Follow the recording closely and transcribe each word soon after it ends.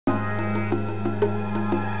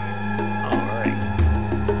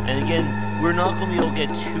again, we're not going to be able to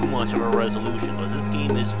get too much of a resolution because this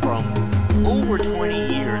game is from over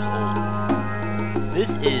 20 years old.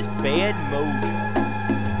 This is Bad Mojo,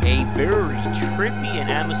 a very trippy and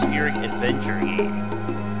atmospheric adventure game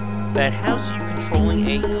that has you controlling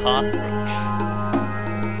a cockroach.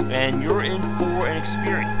 And you're in for an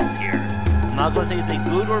experience here. I'm not going to say it's a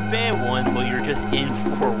good or bad one, but you're just in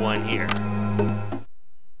for one here.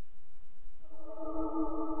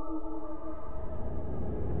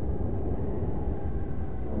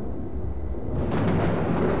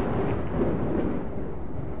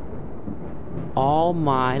 All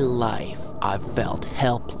my life, I've felt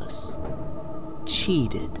helpless,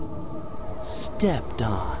 cheated, stepped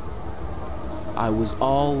on. I was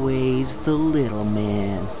always the little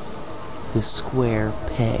man, the square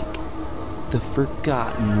peg, the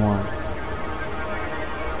forgotten one.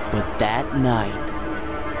 But that night,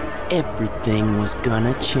 everything was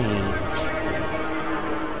gonna change.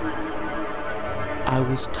 I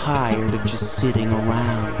was tired of just sitting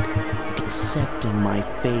around, accepting my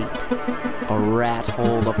fate. A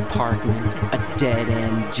rat-hole apartment, a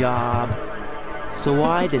dead-end job. So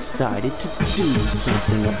I decided to do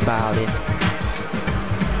something about it.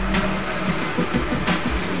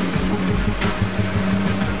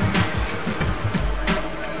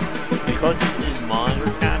 Because this is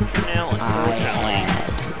monitor capture now, unfortunately,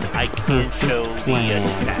 I can't show the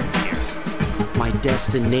chat here. My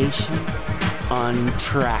destination,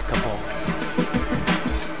 untrackable.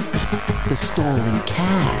 The stolen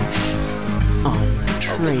cash,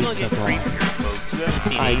 untraceable.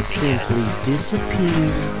 I'd simply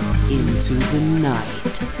disappear into the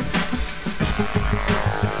night.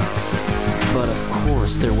 But of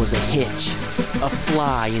course there was a hitch, a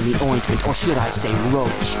fly in the ointment, or should I say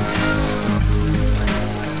roach.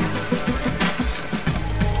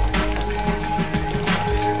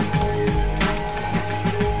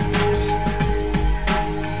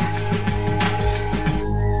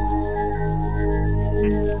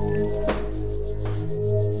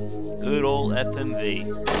 Good old FMV.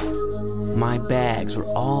 My bags were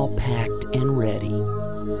all packed and ready.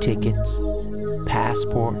 Tickets,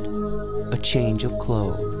 passport, a change of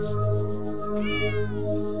clothes.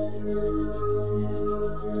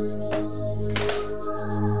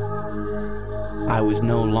 I was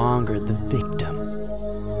no longer the victim.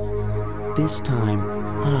 This time,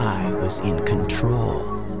 I was in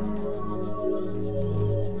control.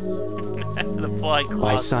 The fly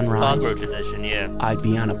By sunrise, cockroach edition, yeah. I'd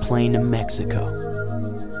be on a plane to Mexico,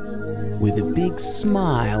 with a big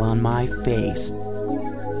smile on my face,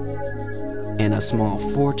 and a small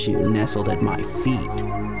fortune nestled at my feet.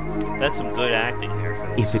 That's some good acting there,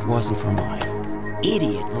 folks. If it wasn't for my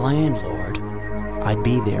idiot landlord, I'd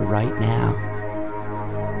be there right now,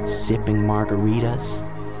 sipping margaritas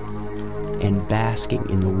and basking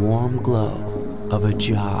in the warm glow of a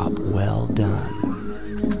job well done.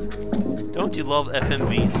 Don't you love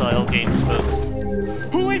FMV-style games, folks?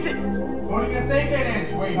 Who is it? Who do you think it is,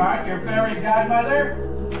 sweetheart? Your fairy godmother?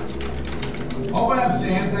 Open up,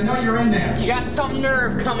 Sands. I know you're in there. You got some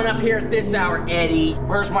nerve coming up here at this hour, Eddie.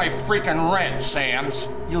 Where's my freaking rent, Sams?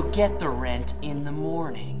 You'll get the rent in the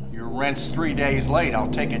morning. Your rent's 3 days late. I'll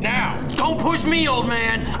take it now. Don't push me, old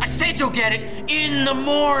man. I said you'll get it in the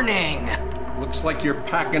morning. Looks like you're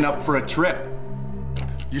packing up for a trip.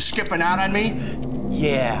 You skipping out on me?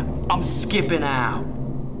 Yeah, I'm skipping out.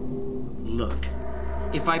 Look,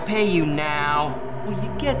 if I pay you now, will you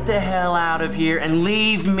get the hell out of here and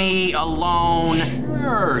leave me alone?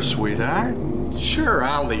 Sure, sweetheart. Sure,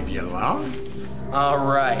 I'll leave you alone. All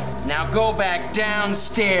right, now go back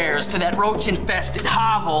downstairs to that roach-infested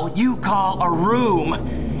hovel you call a room,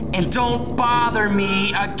 and don't bother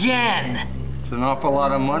me again. It's an awful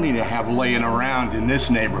lot of money to have laying around in this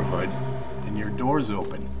neighborhood, and your door's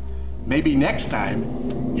open. Maybe next time,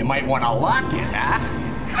 you might want to lock it, huh?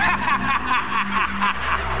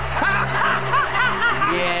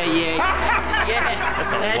 Yeah.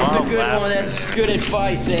 That's a good one. That's good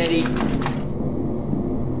advice, Eddie.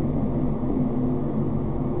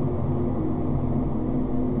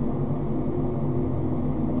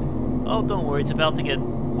 Oh, don't worry, it's about to get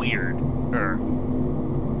weird.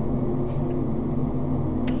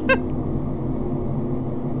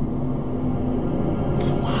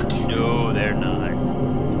 No, they're not.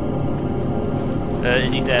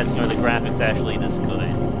 And he's asking, are the graphics actually this good?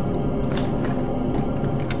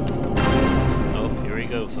 Oh, here we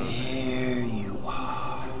go, folks. Here you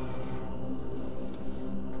are.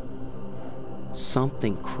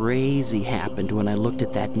 Something crazy happened when I looked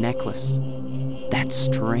at that necklace. That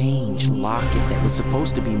strange locket that was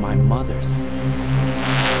supposed to be my mother's.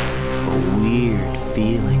 A weird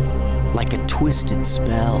feeling, like a twisted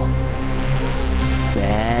spell.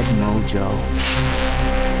 Bad Mojo.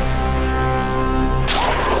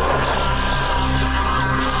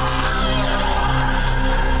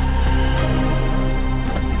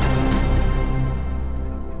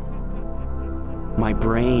 My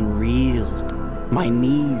brain reeled, my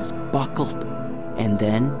knees buckled, and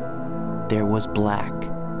then there was black.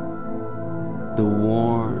 The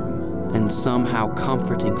warm and somehow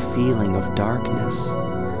comforting feeling of darkness.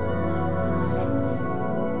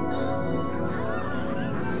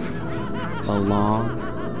 A long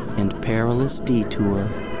and perilous detour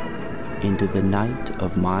into the night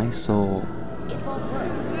of my soul.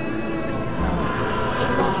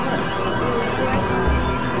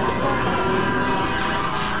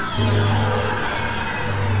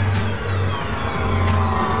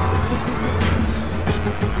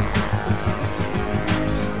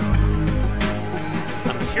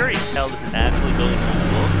 I'm curious how this is actually going to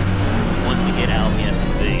look once we get out of the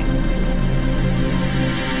FMV.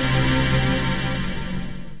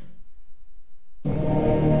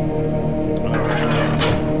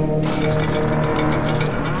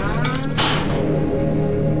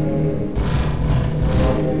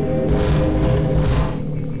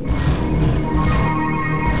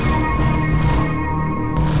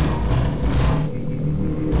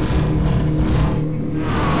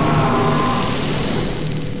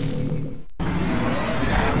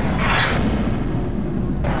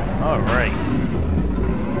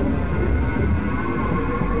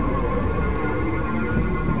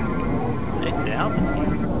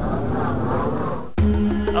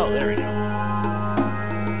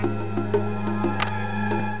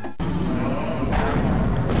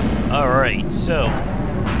 Alright, so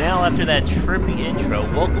now after that trippy intro,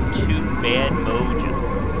 welcome to Bad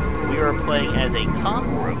Mojo. We are playing as a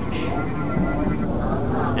cockroach.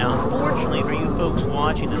 Now, unfortunately for you folks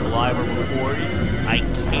watching this live or recorded, I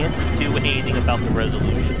can't do anything about the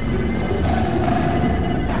resolution.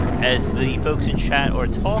 As the folks in chat are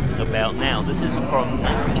talking about now, this is from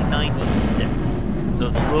 1996, so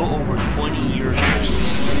it's a little over 20 years old.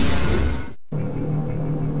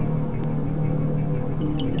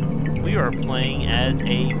 We are playing as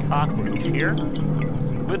a cockroach here,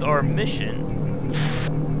 with our mission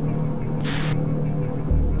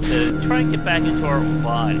to try and get back into our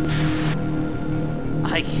body.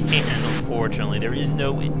 I can't, unfortunately. There is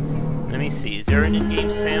no... Let me see, is there an in-game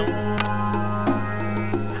sound?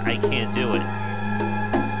 I can't do it.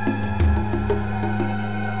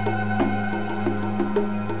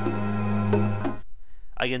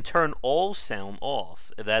 I can turn all sound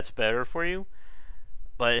off, if that's better for you.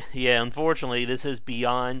 But yeah, unfortunately, this is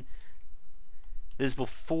beyond... This is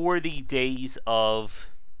before the days of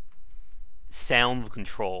sound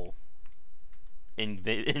control in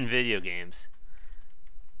video games.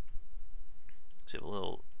 So a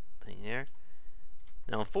little thing there.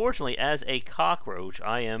 Now, unfortunately, as a cockroach,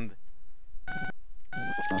 I am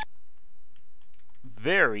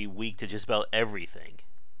very weak to just about everything.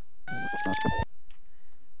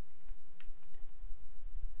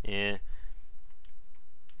 Yeah.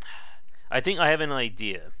 I think I have an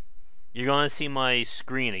idea. You're going to see my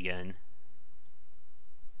screen again.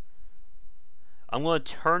 I'm going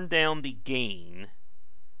to turn down the gain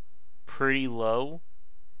pretty low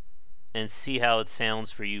and see how it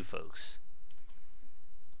sounds for you folks.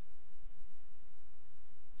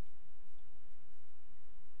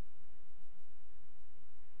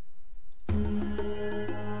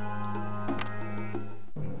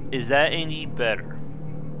 Is that any better?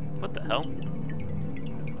 What the hell?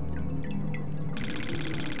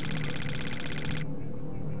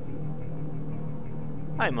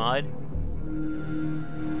 Hi, Mod.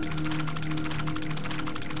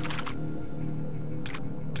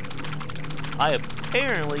 I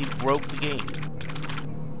apparently broke the game.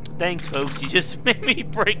 Thanks, folks. You just made me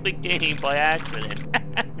break the game by accident.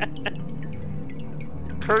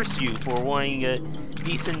 Curse you for wanting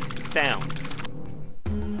decent sounds.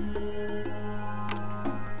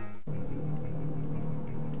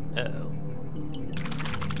 Uh-oh.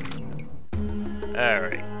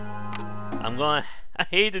 Alright. I'm gonna... I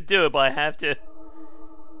hate to do it, but I have to...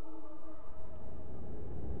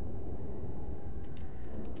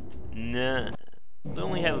 Nah. We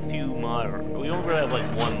only have a few moder... We don't really have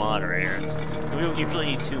like one moderator. We don't usually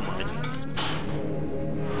need too much.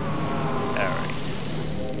 Alright.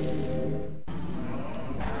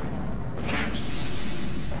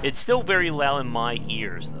 It's still very loud in my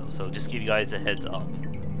ears, though, so just give you guys a heads up.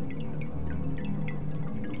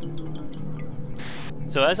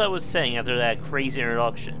 So as I was saying after that crazy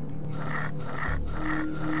introduction,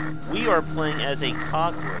 we are playing as a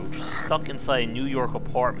cockroach stuck inside a New York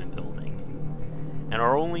apartment building. And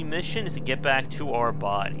our only mission is to get back to our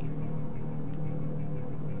body.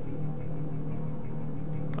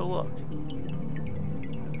 Oh, look.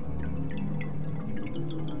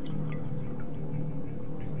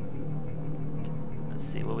 Let's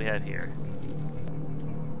see what we have here.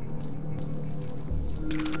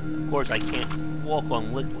 Of course, I can't walk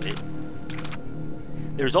on liquid.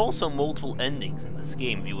 There's also multiple endings in this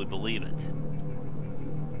game, if you would believe it.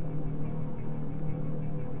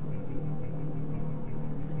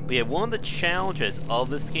 But yeah, one of the challenges of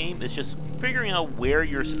this game is just figuring out where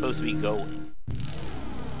you're supposed to be going.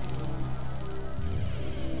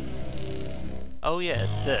 Oh yeah,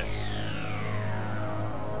 it's this.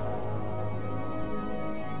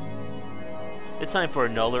 It's time for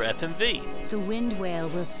another FMV. The wind whale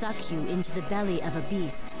will suck you into the belly of a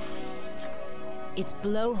beast. Its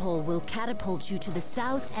blowhole will catapult you to the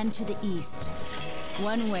south and to the east.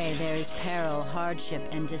 One way there is peril, hardship,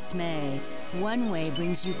 and dismay. One way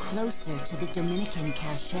brings you closer to the Dominican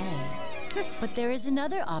cachet. But there is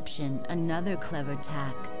another option, another clever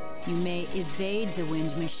tack. You may evade the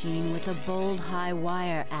wind machine with a bold high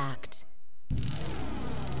wire act.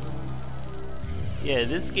 Yeah,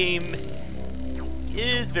 this game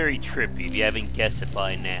is very trippy if you haven't guessed it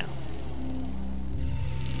by now.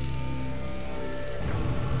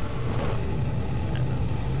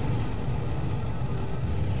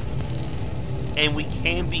 And we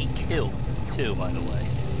can be killed, too, by the way.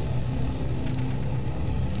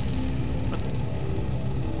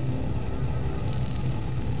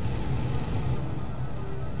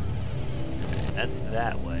 That's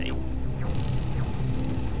that way. Where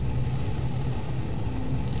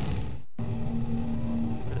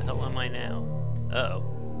the hell am I now? Uh-oh.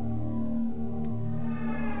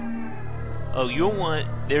 Oh, you'll want...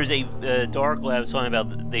 There's a dark lab song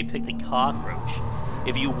about they picked a cockroach.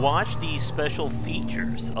 If you watch these special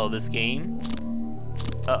features of this game...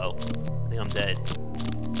 Uh-oh. I think I'm dead.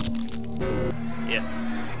 Yeah.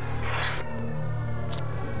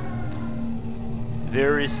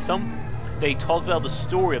 There is some... They talked about the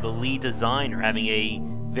story of the lead designer having a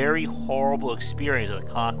very horrible experience with a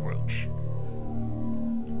cockroach.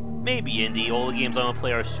 Maybe, Indy. All the games I'm gonna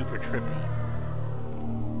play are super trippy.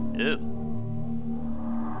 Ew.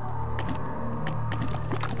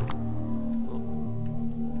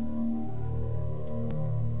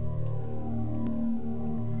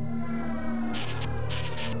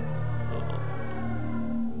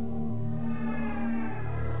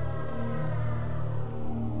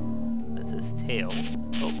 His tail.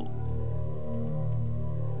 Oh.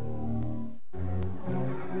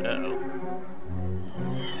 Uh-oh.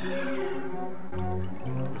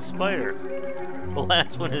 It's a spider. The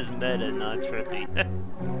last one is meta, not trippy.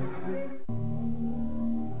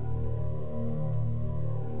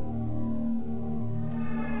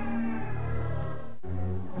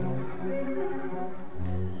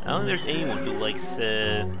 I don't think there's anyone who likes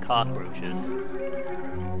cockroaches.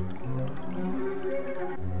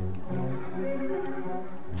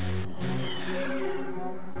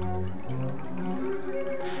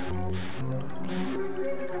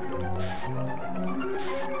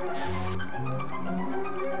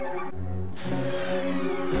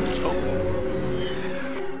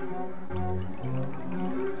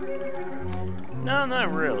 No,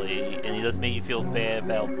 not really. And he doesn't make you feel bad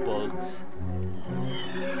about bugs.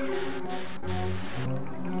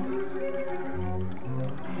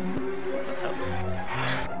 What the hell?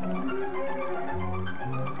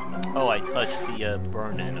 Oh, I touched the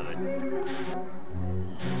burn end of it.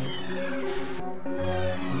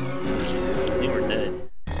 I think we're dead.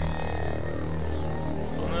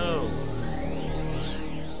 Oh no.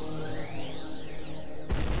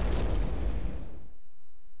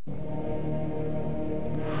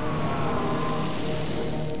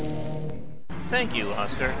 Thank you,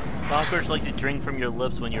 Oscar. Cockroaches like to drink from your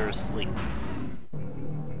lips when you're asleep.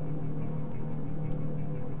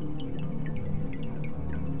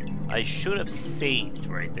 I should have saved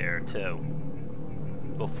right there, too.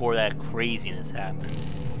 Before that craziness happened.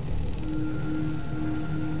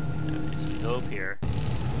 Okay, so we go up here.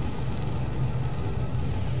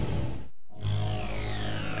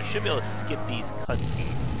 I should be able to skip these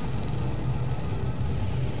cutscenes.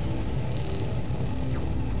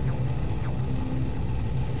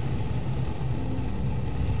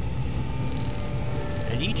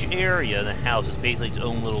 And each area in the house is basically its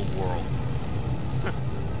own little world.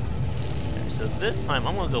 So this time,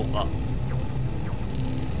 I'm gonna go up.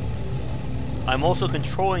 I'm also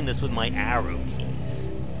controlling this with my arrow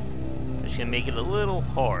keys, which can make it a little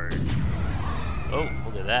hard. Oh,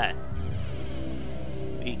 look at that.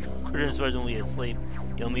 We cockroaches when we asleep.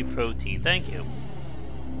 Yummy protein. Thank you.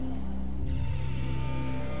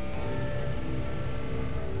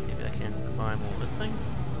 climb on this thing?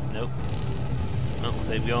 Nope. Well, looks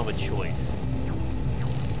like we don't have a choice.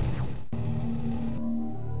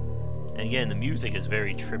 And again, the music is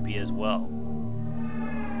very trippy as well.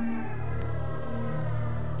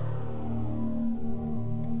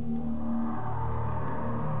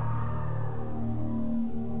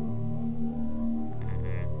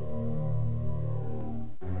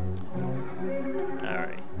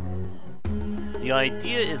 Alright. The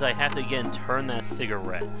idea is I have to again turn that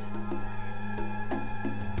cigarette.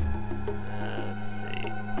 Let's see.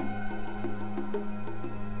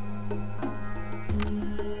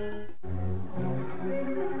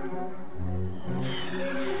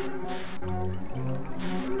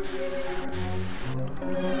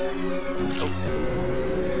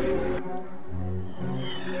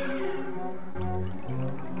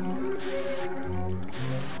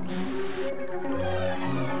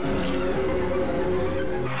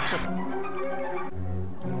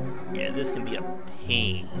 Yeah, this can be a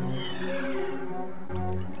pain.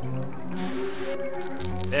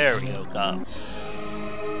 There we go, got him.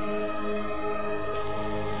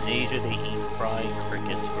 In Asia, they eat fried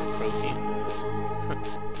crickets for protein.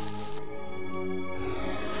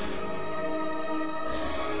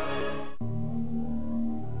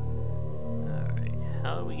 Alright,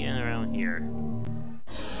 how are we getting around here?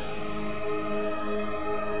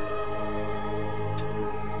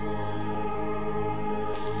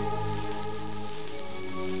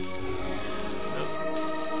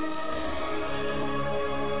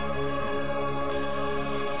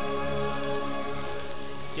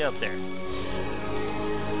 Get up there.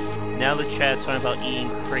 Now the chat's talking about eating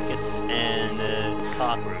crickets and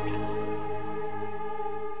cockroaches.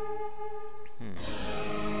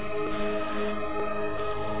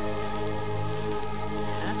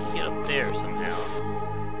 Have to get up there somehow.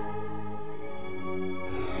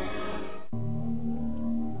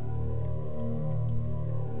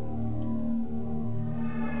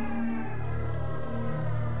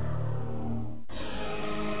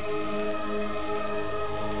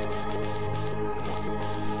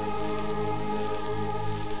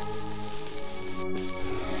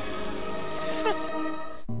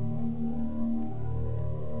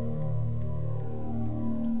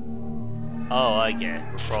 Oh, I get it.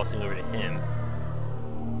 We're crossing over to him.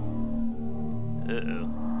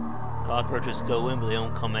 Uh-oh. Cockroaches go in, but they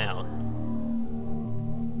don't come out.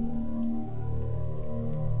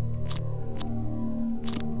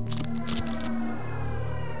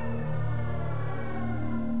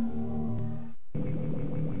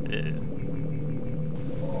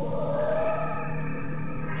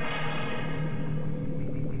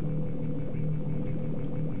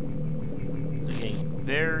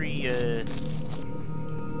 Very,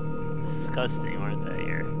 disgusting, aren't they,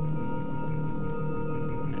 here?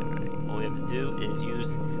 Alright, all we have to do is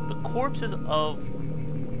use the corpses of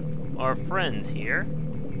our friends here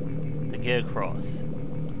to get across.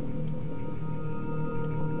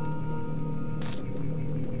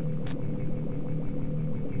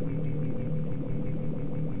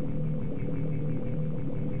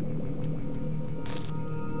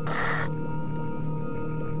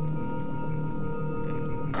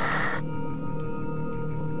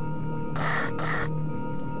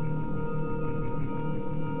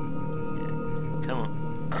 Come on.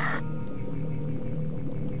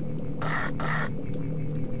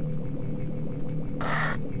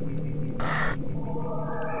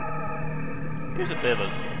 Here's a bit of a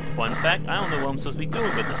fun fact. I don't know what I'm supposed to be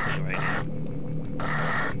doing with this thing right now.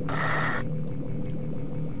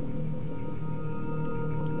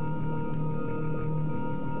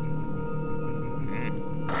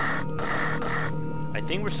 I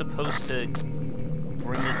think we're supposed to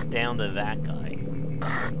bring this down to that guy.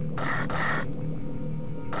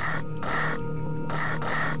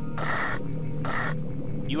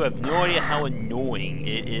 You have no idea how annoying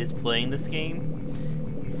it is playing this game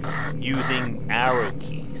using arrow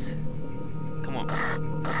keys. Come on.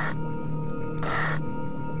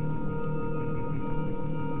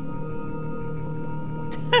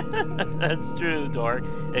 That's true, Dark.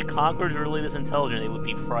 If cockroaches were really this intelligent, they would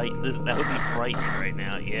be that would be frightening right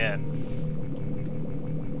now, yeah.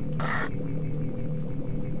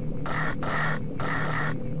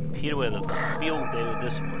 Peter would have a field day with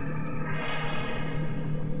this one.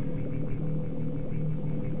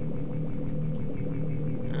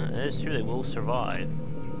 That is true, they will survive.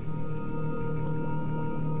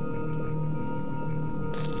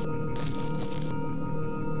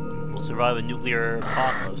 Will survive a nuclear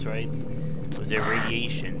apocalypse, right? Was there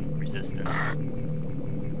radiation resistant?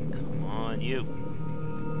 Come on, you.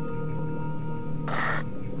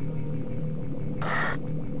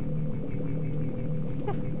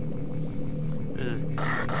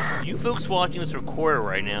 You folks watching this recorder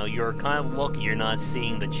right now, you're kind of lucky you're not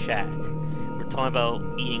seeing the chat. We're talking about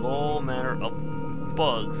eating all manner of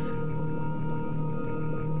bugs.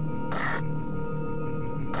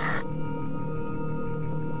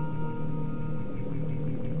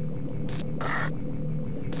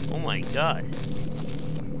 Oh my god.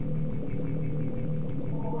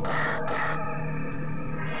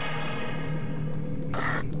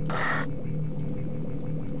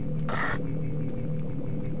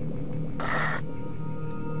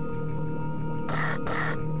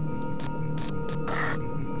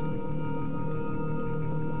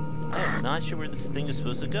 I'm not sure where this thing is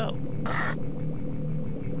supposed to go.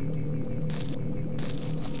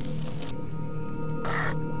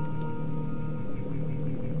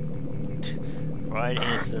 Fried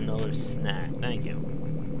ants, another snack. Thank you.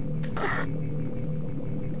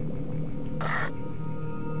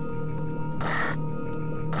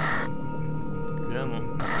 Come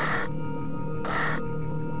on.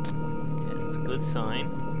 Okay, that's a good sign.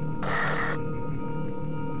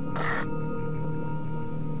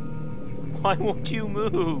 Why won't you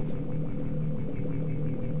move?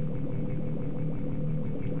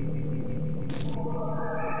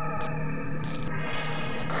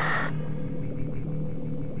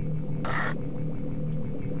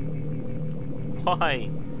 Why?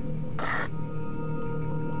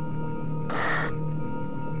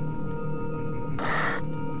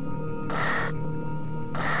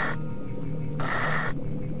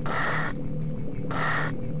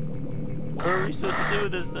 What are we supposed to do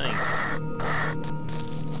with this thing?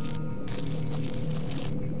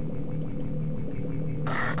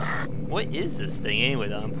 What is this thing anyway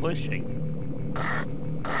that I'm pushing?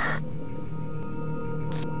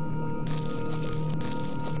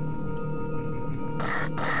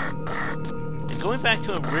 And going back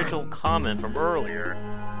to an original comment from earlier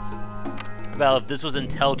about if this was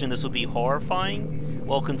intelligent, this would be horrifying.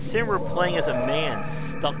 Well, consider we're playing as a man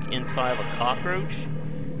stuck inside of a cockroach.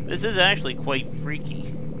 This is actually quite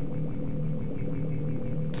freaky.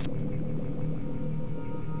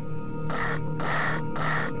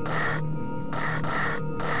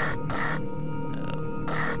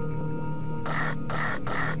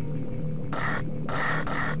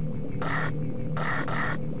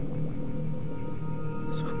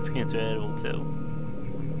 Scorpions are edible too.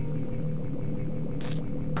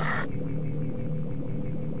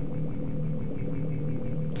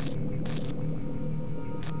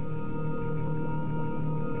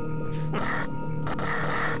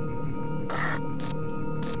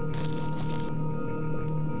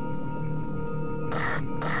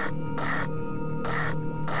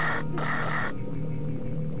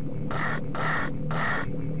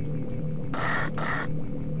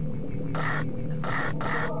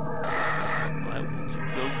 Why won't you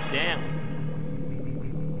go down?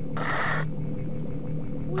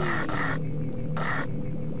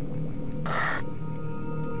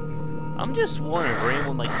 I'm just wondering for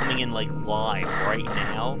anyone like coming in like live right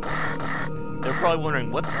now, they're probably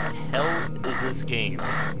wondering what the hell is this game?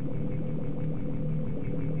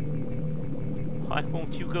 Why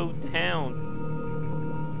won't you go down?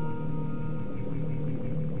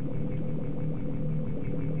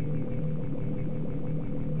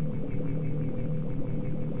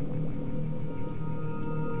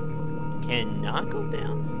 Can not go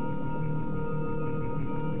down?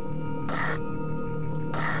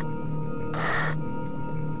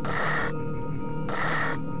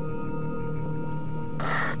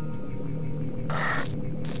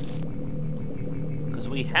 Because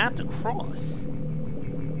we have to cross.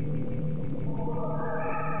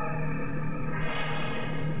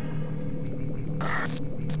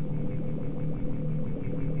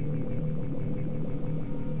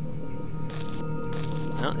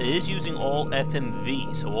 Now, it is using all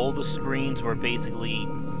FMV, so all the screens were basically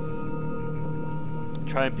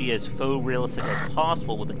trying to be as faux realistic as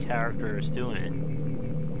possible with the characters doing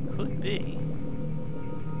it. Could be.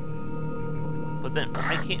 But then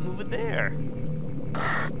I can't move it there.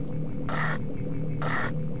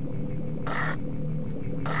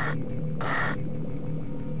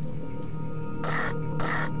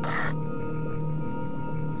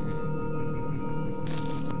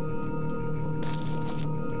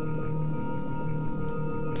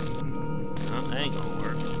 That ain't gonna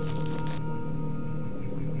work.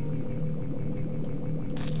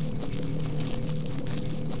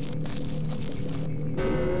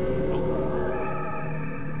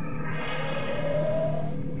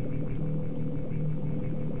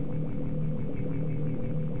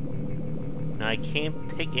 Now I can't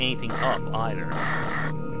pick anything up either.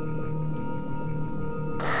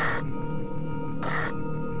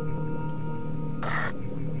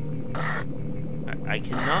 I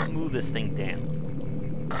cannot move this thing down.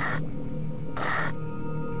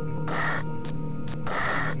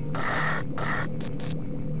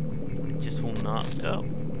 It just will not go.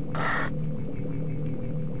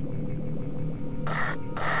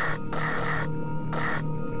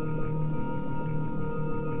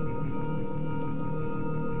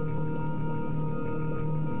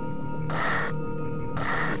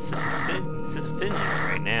 This is a fin here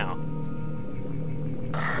right now.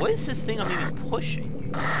 What is this thing I'm even pushing?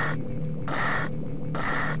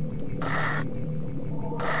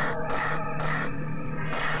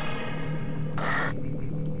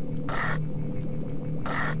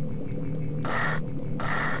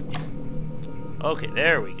 Okay,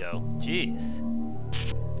 there we go. Jeez.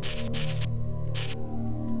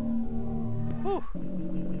 Whew.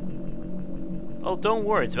 Oh, don't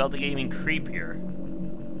worry, it's about to get even creepier.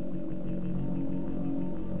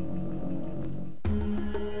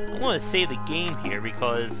 I want to save the game here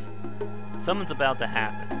because something's about to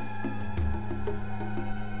happen.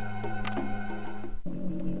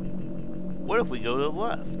 What if we go to the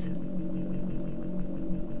left?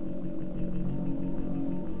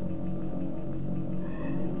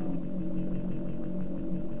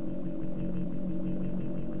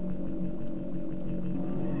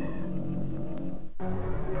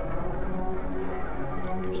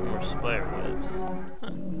 There's more spider webs.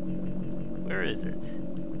 Huh. Where is it?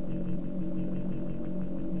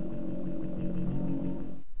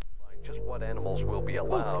 Just what animals will be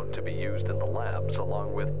allowed to be used in the labs,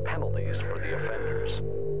 along with penalties for the offenders.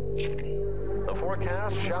 The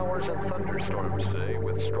forecast: showers and thunderstorms today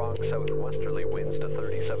with strong southwesterly winds to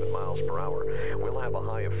 37 miles per hour. We'll have a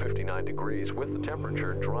high of 59 degrees with the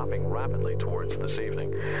temperature dropping rapidly towards this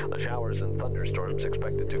evening. The showers and thunderstorms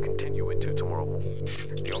expected to continue into tomorrow morning.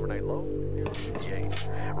 The overnight low is 58.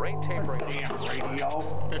 Rain tapering. Damn radio.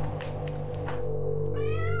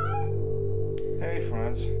 Hey,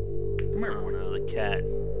 Franz. Come here. Oh no, the cat.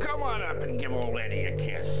 Come on up and give old Eddie a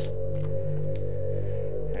kiss.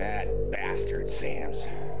 That bastard Sam's.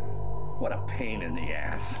 What a pain in the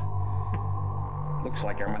ass. Looks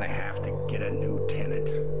like I'm gonna have to get a new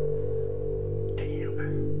tenant. Damn.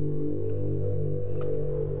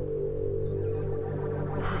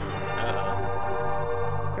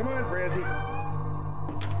 Come on, Francie.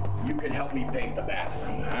 You can help me paint the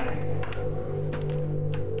bathroom, huh?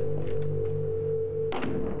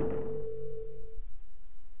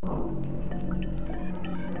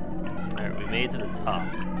 Alright, we made it to the top.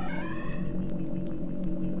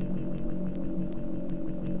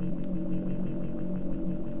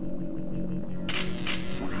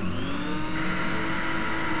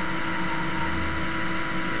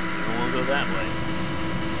 We don't want to go that way.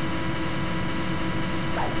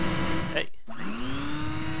 Hey.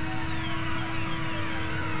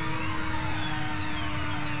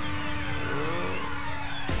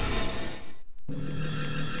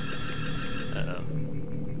 Uh-oh.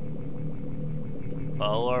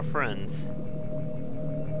 Follow our friends.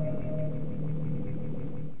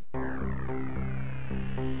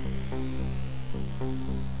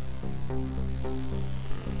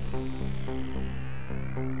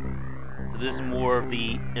 So this is more of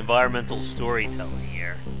the environmental storytelling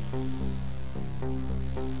here.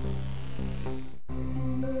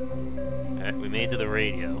 Alright, we made it to the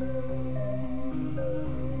radio.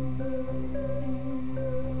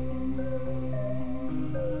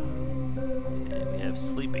 Okay, we have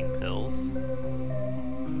sleeping pills.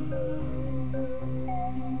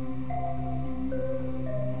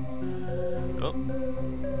 Oh.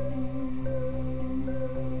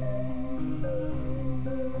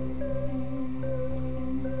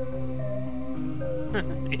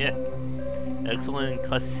 Yeah. Excellent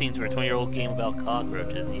cutscenes for a 20-year-old game about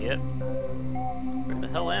cockroaches. Yep. Where the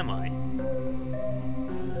hell am I?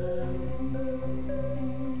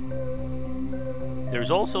 There's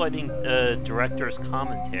also, I think, director's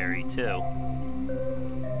commentary, too.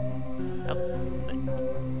 Oh.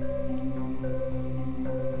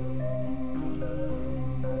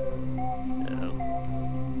 Uh-oh.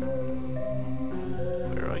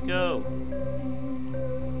 Where do I go?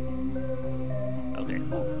 Okay.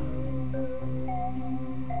 Whew.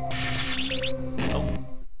 Oh.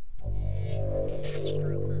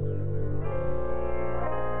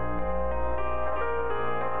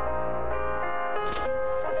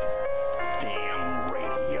 Damn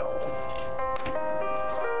radio.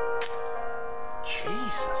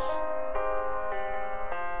 Jesus.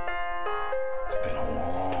 It's been a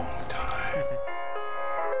long time.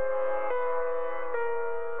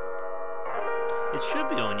 It should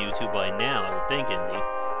be on YouTube by now, I would think, Indy.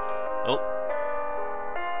 Oh.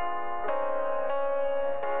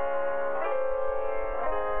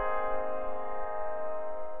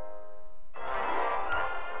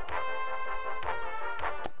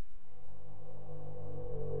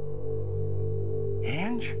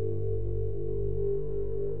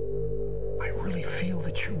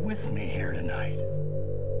 with me here tonight.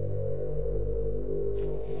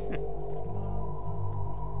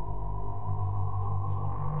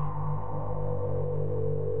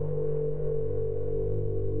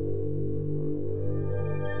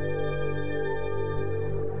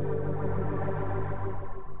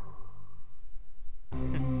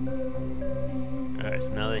 Alright,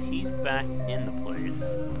 so now that he's back in the place.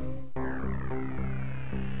 Oh,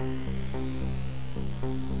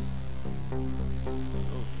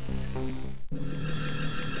 jeez.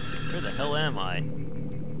 Where the hell am I?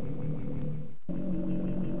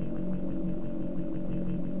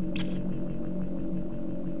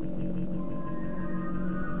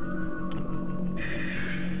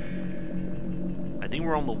 I think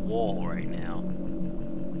we're on the wall right now.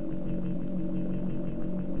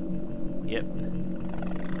 Yep.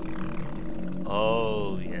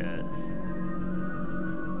 Oh, yes.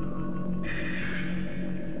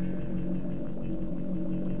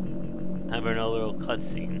 Time for another little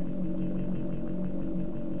cutscene.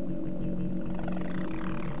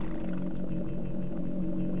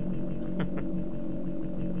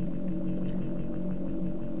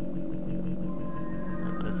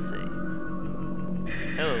 Let's see.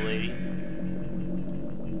 Hello, lady.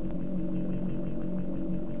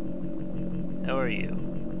 How are you?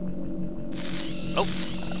 Oh!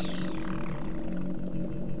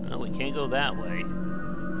 No, we can't go that way.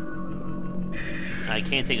 I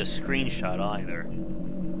can't take a screenshot either.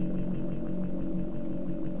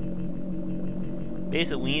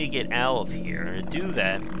 Basically, we need to get out of here. And to do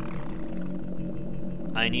that,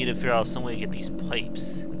 I need to figure out some way to get these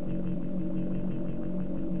pipes.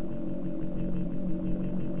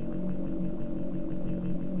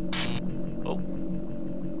 Oh.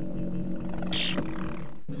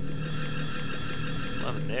 What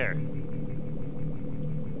happened there?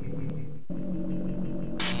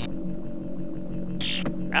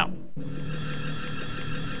 Ow.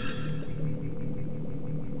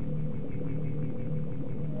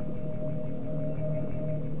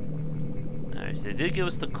 Alright, so they did give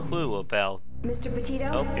us the clue about... Mr. Petito?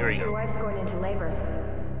 Oh, here we go. Your wife's going into labor.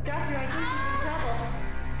 Doctor, I think she's in trouble.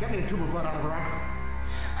 Get me a tube of blood out of her arm.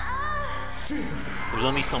 Jesus. There's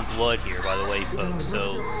gonna be some blood here, by the way, folks,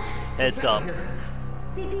 so heads up.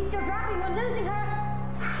 BP's still dropping. We're losing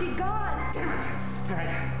her. She's gone. Damn it. All right.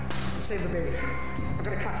 Save the baby. I'm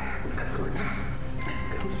gonna cut. Good.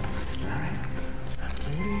 All right.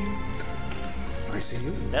 Baby. I see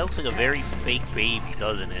you. That looks like a very fake baby,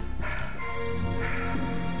 doesn't it?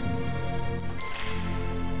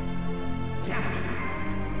 Damn it.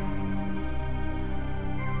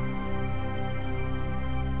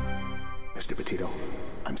 Mr. Petito,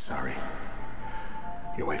 I'm sorry.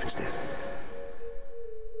 Your wife is dead.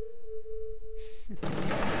 But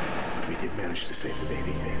we did manage to save the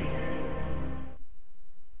baby.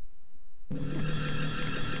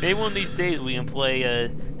 Maybe one of these days we can play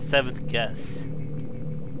Seventh Guest.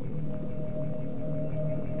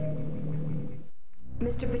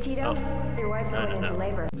 Mr. Petito, Oh. your wife's going into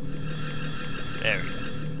labor. There we go.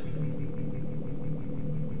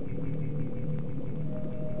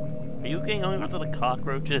 Are you getting hungry to the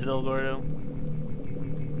cockroaches, El Gordo?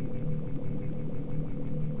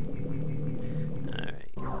 Alright.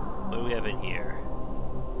 What do we have in here?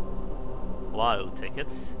 Lotto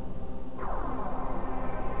tickets.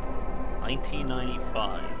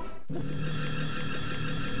 1995.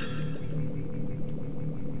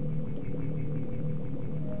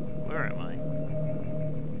 Where am I?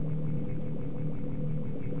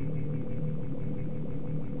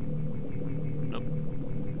 Nope.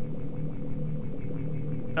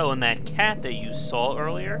 Oh, and that cat that you saw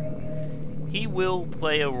earlier, he will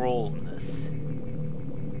play a role in this.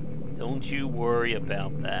 Don't you worry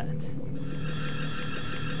about that.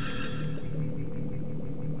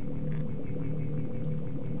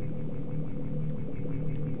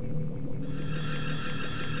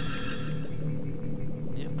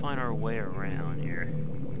 Find our way around here.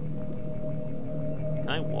 Can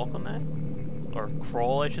I walk on that? Or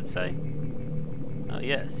crawl, I should say? Oh,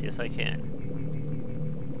 yes. Yes, I can.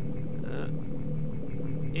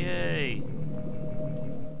 Yay!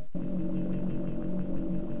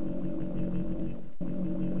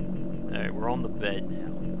 Alright, we're on the bed now.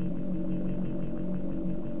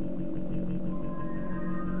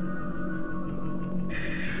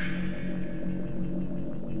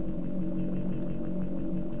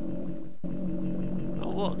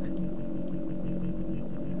 Look.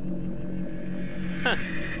 Huh.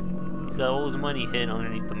 He's got all his money hidden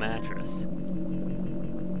underneath the mattress.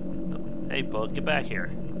 Oh, hey, Bug, get back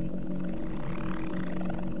here.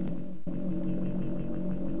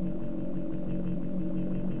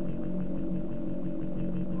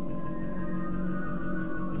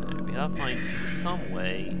 gotta find some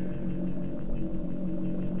way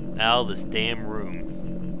out of this damn room.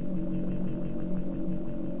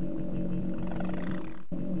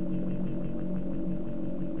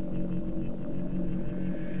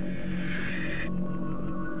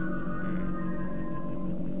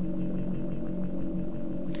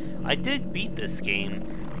 I did beat this game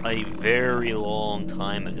a very long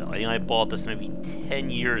time ago. I think I bought this maybe 10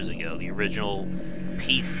 years ago, the original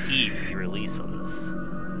PC re-release of this.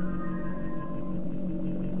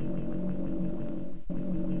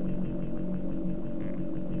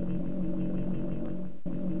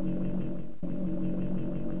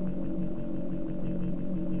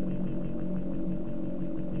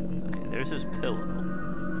 Okay, there's his pillow.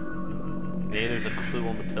 Maybe there's a clue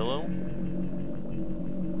on the pillow?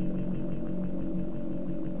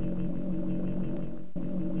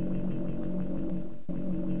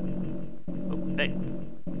 Hey.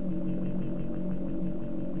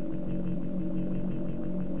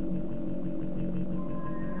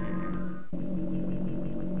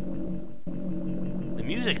 The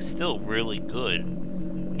music is still really good.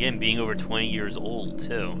 Again, being over 20 years old,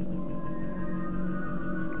 too.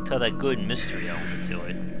 It's got that good mystery element to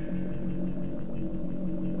it.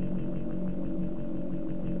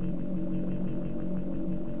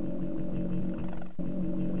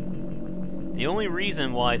 The only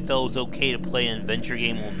reason why I felt it was okay to play an adventure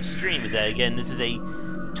game on the stream is that, again, this is a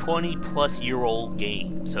 20-plus-year-old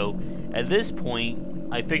game. So, at this point,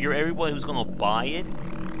 I figure everybody who's going to buy it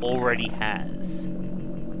already has.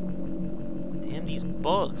 Damn, these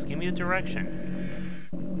bugs. Give me the direction.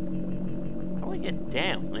 How do I get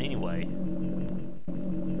down, anyway?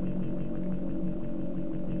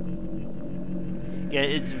 Yeah,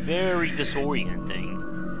 it's very disorienting.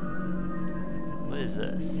 What is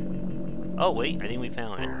this? Oh, wait, I think we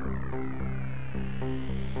found it.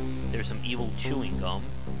 There's some evil chewing gum.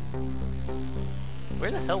 Where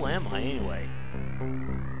the hell am I, anyway?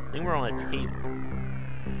 I think we're on a table.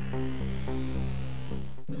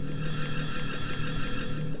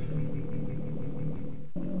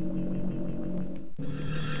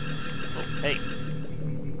 Oh, hey.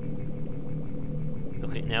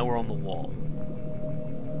 Okay, now we're on the wall.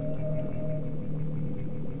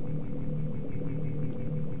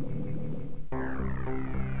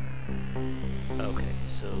 Okay,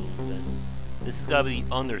 so then this has got to be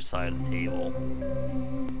the underside of the table.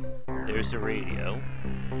 There's the radio.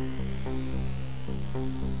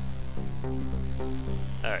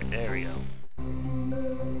 Alright, there we go.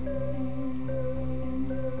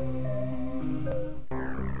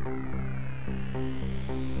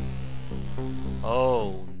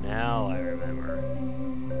 Oh, now I remember.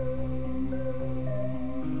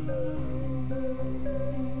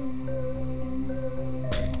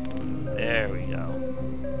 There we go.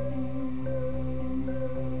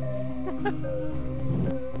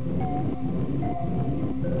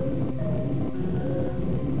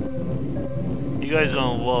 You guys are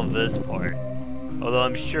gonna love this part. Although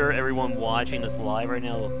I'm sure everyone watching this live right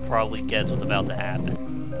now probably gets what's about to happen.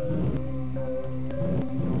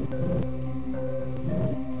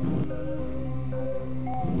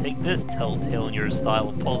 Take this, Telltale, in your style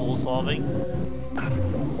of puzzle solving.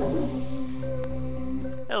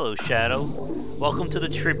 Hello, Shadow. Welcome to the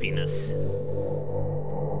trippiness.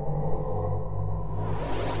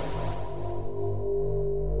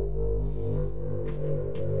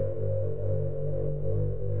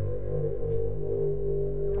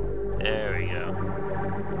 There we go.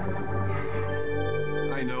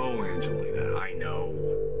 I know, Angelina, I know.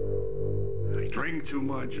 I drink too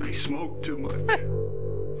much, I smoke too much.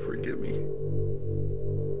 Forgive me.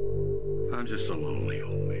 I'm just a lonely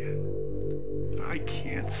old man. I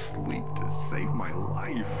can't sleep to save my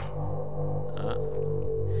life.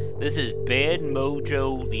 This is Bad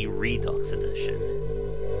Mojo, the Redux Edition.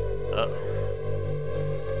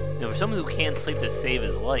 Uh-oh. Now, for someone who can't sleep to save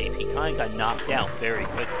his life, he kind of got knocked out very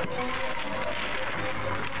quickly.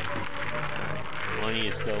 Alright, money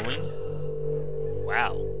is going.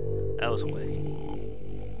 Wow, that was quick.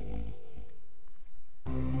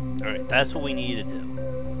 Alright, that's what we need to do.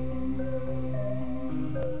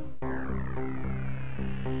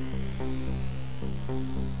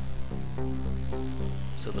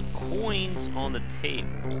 So the coins on the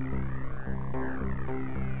table,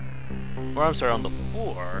 or I'm sorry, on the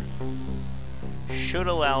floor, should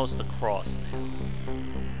allow us to cross now.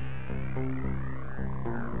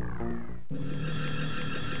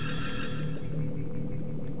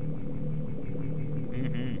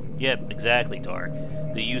 Yep, exactly, Dark.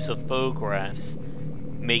 The use of photographs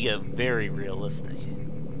make it very realistic.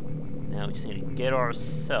 Now we just need to get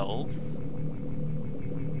ourselves.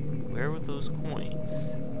 Where were those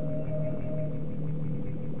coins?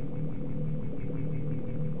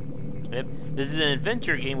 Yep. This is an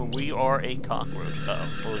adventure game where we are a cockroach. Uh-oh.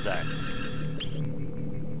 What was that?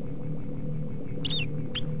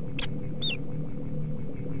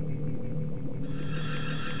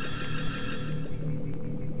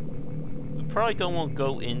 We probably don't want to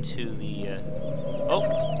go into the, Oh!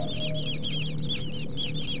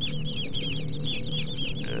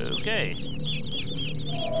 Okay.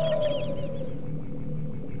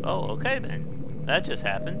 Oh, okay then. That just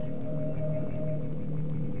happened.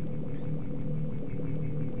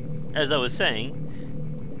 As I was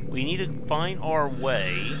saying, we need to find our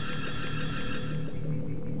way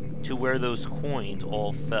to where those coins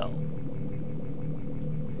all fell.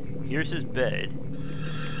 Here's his bed.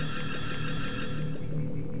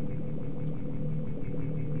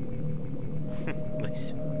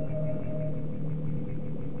 Nice.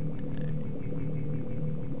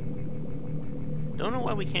 Don't know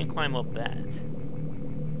why we can't climb up that.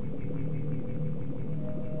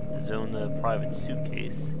 To zone the private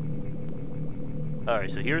suitcase.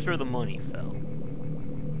 Alright, so here's where the money fell.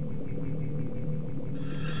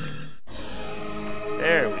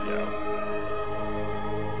 There we go.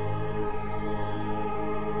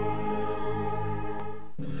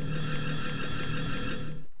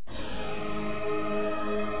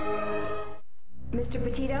 Mr.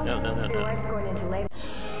 Petito? No. Your wife's going into labor.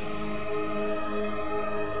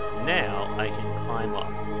 Now I can climb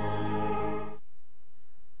up.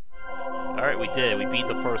 Alright, we did. We beat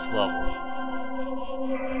the first level.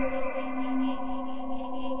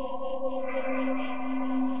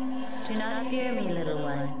 Do not fear me, little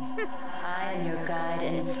one. I am your guide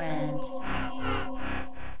and friend.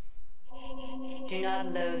 Do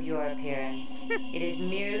not loathe your appearance. It is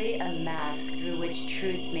merely a mask through which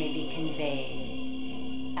truth may be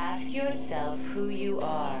conveyed. Ask yourself who you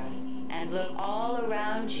are, and look all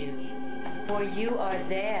around you, for you are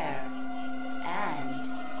there.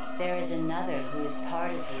 And there is another who is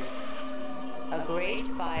part of you. A great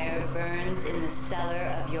fire burns in the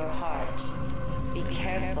cellar of your heart. Be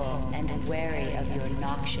careful and wary of your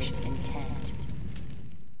noxious intent.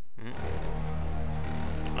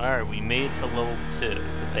 Alright, we made it to level 2,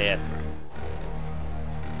 the bathroom.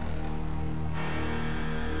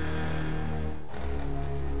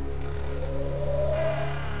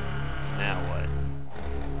 Now what?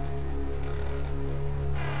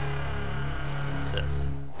 What's this?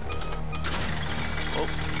 Oh.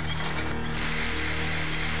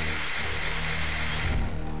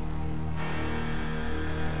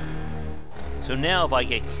 So now if I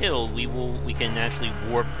get killed, we can actually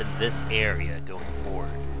warp to this area going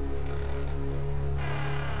forward.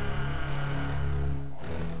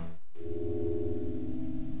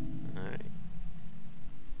 Alright.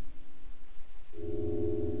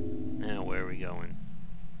 Now where are we going?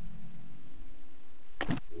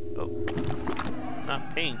 Oh.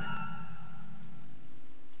 Not paint.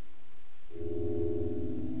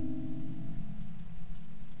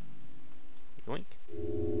 Yoink.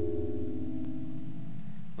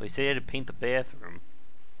 Well, he said he had to paint the bathroom.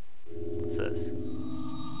 What's this?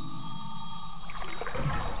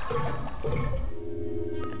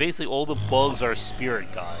 And basically, all the bugs are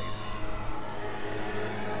spirit guides.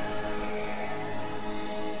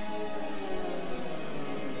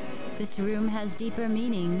 This room has deeper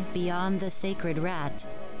meaning beyond the sacred rat.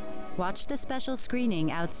 Watch the special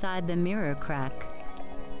screening outside the mirror crack.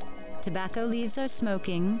 Tobacco leaves are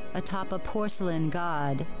smoking atop a porcelain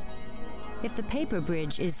god. If the paper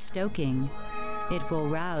bridge is stoking, it will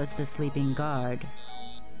rouse the sleeping guard.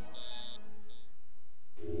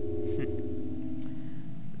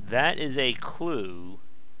 That is a clue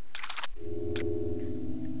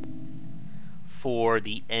for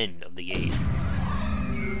the end of the game.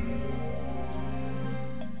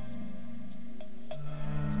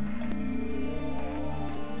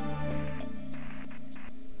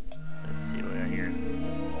 Let's see what I got here.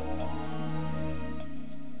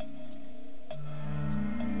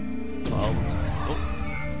 Followed. Oh.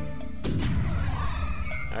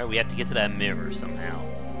 Alright, we have to get to that mirror somehow.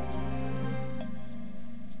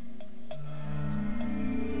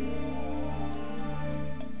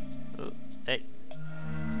 Oh, hey.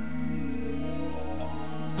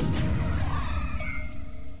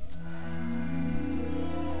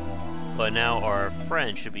 But now our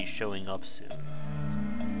friend should be showing up soon.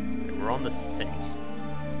 Okay, we're on the sink.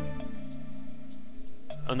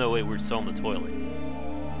 Oh no, wait, we're still on the toilet.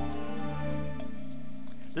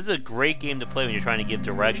 This is a great game to play when you're trying to give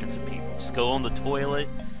directions to people. Just go on the toilet,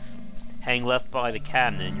 hang left by the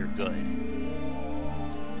cabinet, and you're good.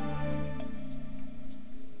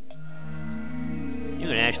 You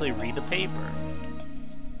can actually read the paper.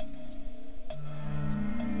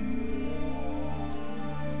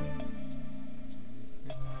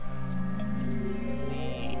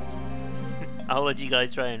 I'll let you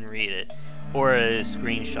guys try and read it. Or a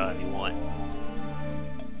screenshot if you want.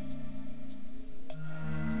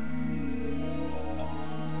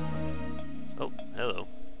 Oh, hello.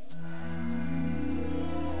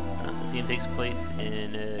 This game takes place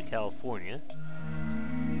in California.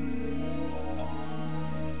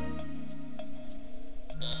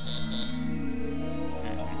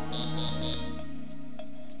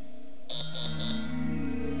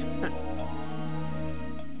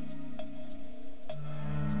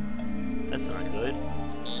 That's not good.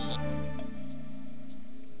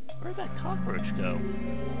 Where'd that cockroach go?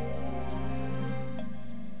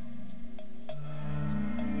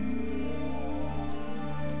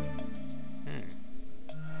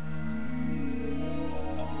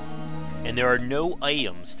 And there are no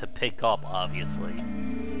items to pick up, obviously.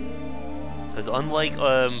 Because unlike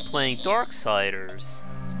playing Darksiders,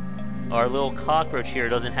 our little cockroach here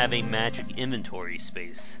doesn't have a magic inventory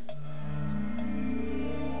space.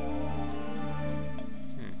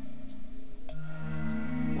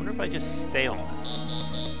 I wonder if I just stay on this.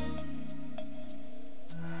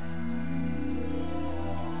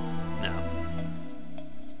 No.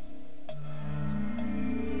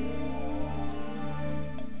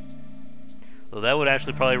 Well, that would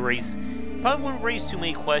actually probably wouldn't raise too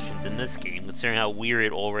many questions in this game, considering how weird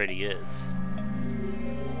it already is.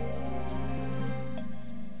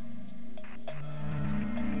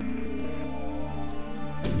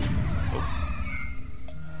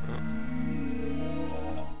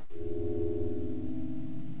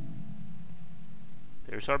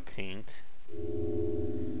 There's our paint.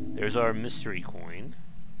 There's our mystery coin.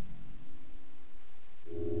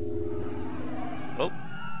 Oh.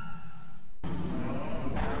 I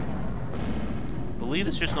believe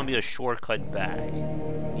it's just going to be a shortcut back.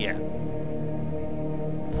 Yeah.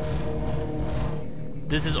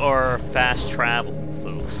 This is our fast travel,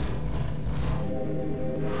 folks.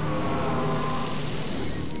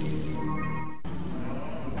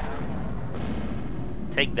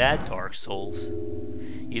 Take that, Dark Souls.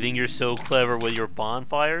 You think you're so clever with your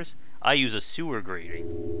bonfires? I use a sewer grating.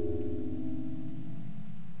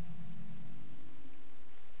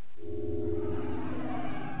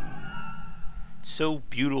 So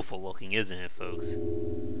beautiful looking, isn't it, folks?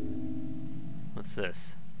 What's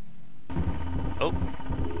this? Oh.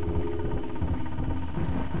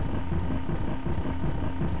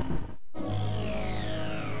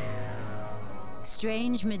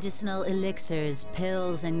 Strange medicinal elixirs,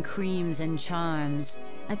 pills and creams and charms.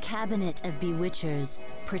 A cabinet of bewitchers,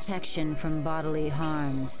 protection from bodily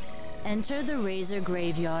harms. Enter the razor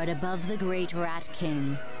graveyard above the great Rat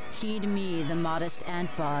King. Heed me, the modest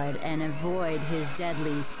ant bard, and avoid his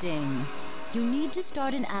deadly sting. You need to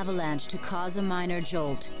start an avalanche to cause a minor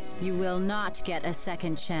jolt. You will not get a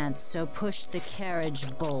second chance, so push the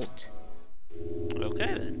carriage bolt.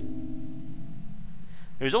 Okay then.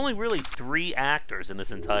 There's only really 3 actors in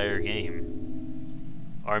this entire game.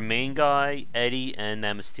 Our main guy, Eddie, and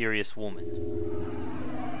that mysterious woman.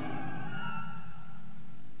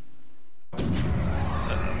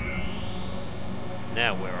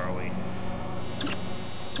 Now where are we?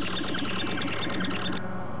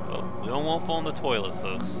 Oh, we don't want to fall in the toilet,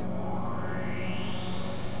 folks.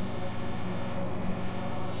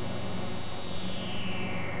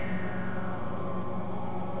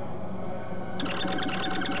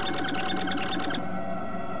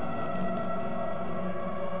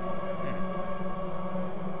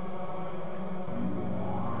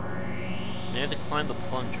 I have to climb the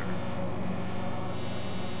plunger.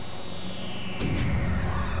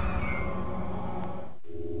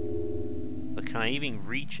 But can I even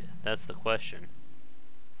reach it? That's the question.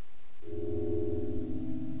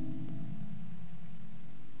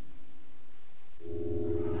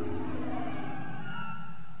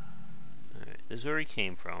 Alright, this is where he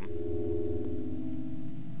came from.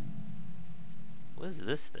 What is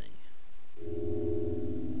this thing?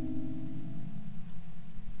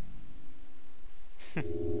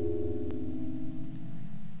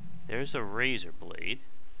 There's a razor blade.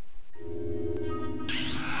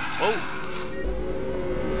 Oh!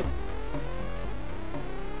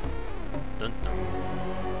 Dun dun.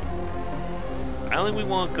 I don't think we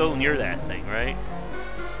want to go near that thing, right?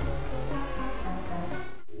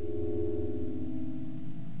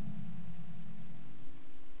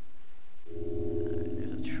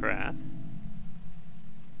 There's a trap.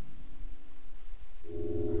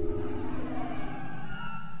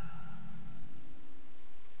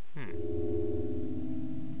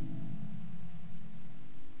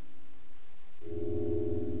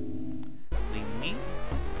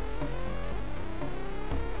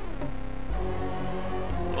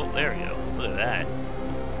 There we go. Look at that.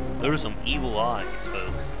 Those are some evil eyes,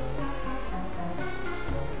 folks.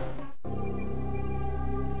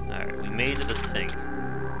 Alright, we made it to the sink.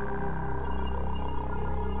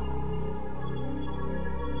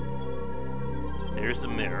 There's the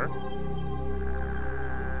mirror.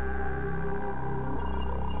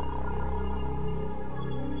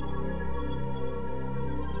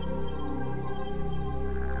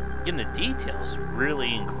 Again, the details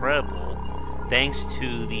really incredible, thanks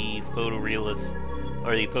to the photorealism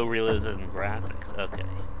graphics. Okay,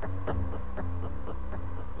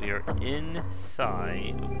 we are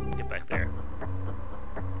inside. Ooh, get back there.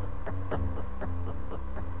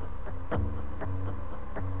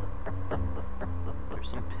 There's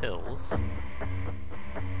some pills.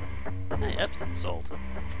 Hey, Epsom salt.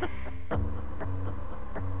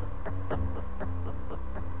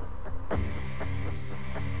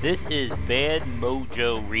 This is Bad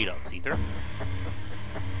Mojo Redux, Ether.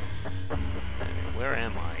 Where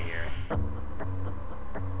am I here?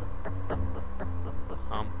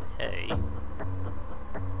 Pompeii.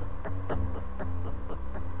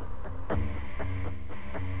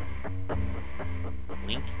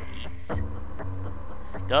 Link East.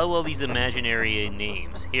 Gotta love these imaginary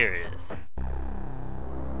names. Here it is.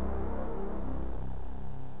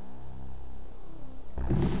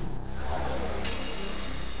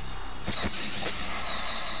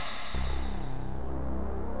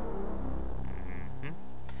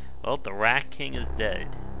 Well, the Rat King is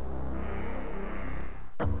dead.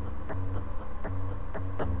 So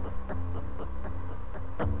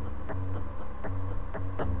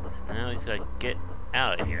now he's gotta get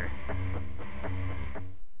out of here.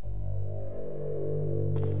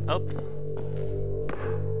 Oh.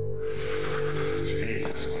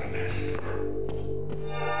 Jesus, what a mess.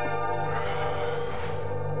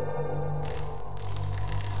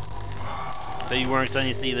 Bet you weren't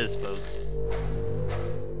expecting to see this, folks.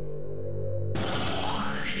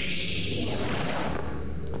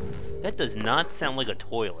 That does not sound like a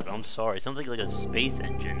toilet. I'm sorry. It sounds like a space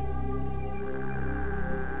engine.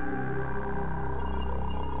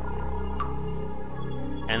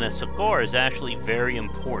 And the cigar is actually very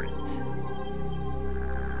important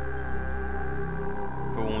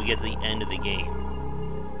for when we get to the end of the game.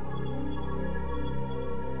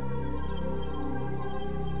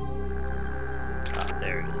 Ah,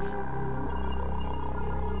 there it is.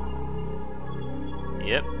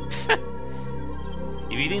 Yep.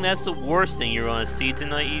 If you think that's the worst thing you're going to see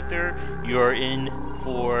tonight, Ether, you are in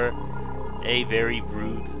for a very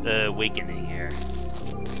rude awakening here.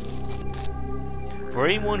 For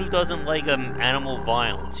anyone who doesn't like animal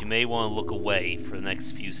violence, you may want to look away for the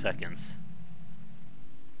next few seconds.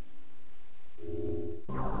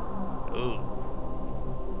 Ooh.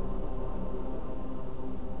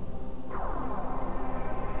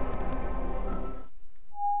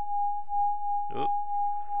 Ooh.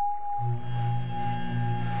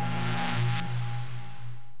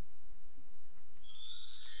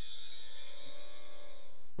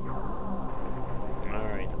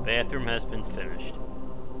 Alright, the bathroom has been finished.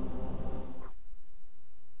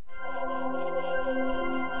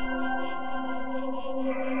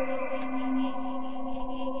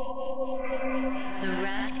 The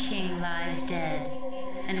Rat King lies dead,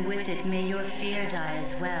 and with it may your fear die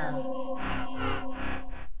as well.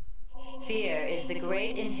 Fear is the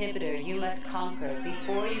great inhibitor you must conquer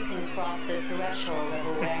before you can cross the threshold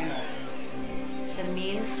of awareness. The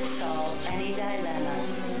means to solve any dilemma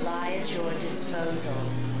lie at your disposal.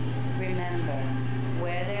 Remember,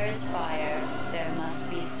 where there is fire, there must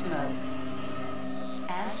be smoke.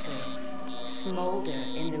 Answers smolder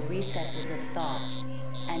in the recesses of thought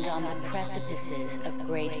and on the precipices of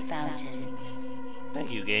great fountains.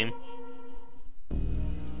 Thank you, game.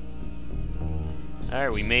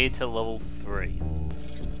 Alright, we made it to level 3.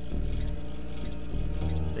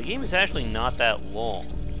 The game is actually not that long,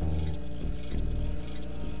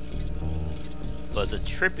 but it's a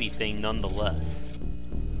trippy thing nonetheless.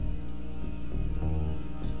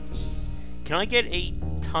 Can I get a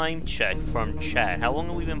time check from chat? How long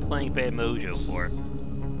have we been playing Bad Mojo for?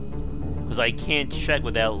 Because I can't check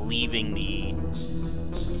without leaving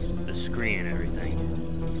the screen and everything.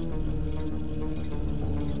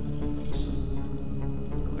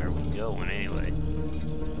 Where are we going anyway?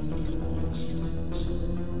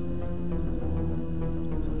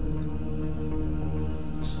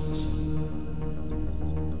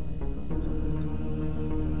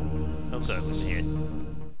 Oh good, we made it.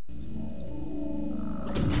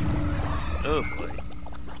 Oh boy.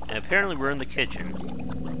 And apparently we're in the kitchen.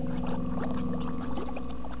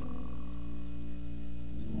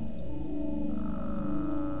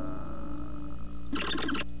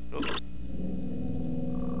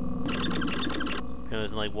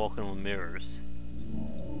 doesn't like walking on mirrors.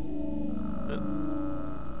 Alright.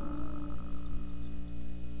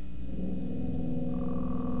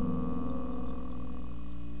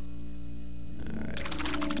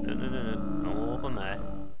 No, I won't walk on that.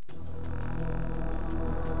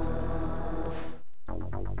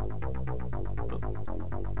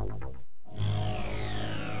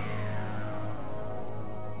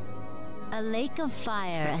 A lake of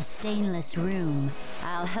fire, a stainless room.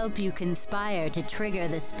 I'll help you conspire to trigger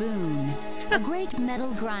the spoon. A great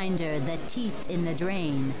metal grinder, the teeth in the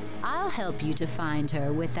drain. I'll help you to find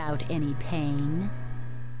her without any pain.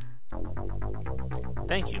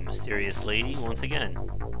 Thank you, mysterious lady, once again.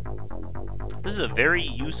 This is a very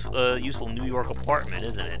useful New York apartment,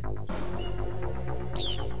 isn't it?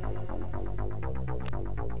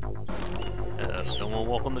 Don't want to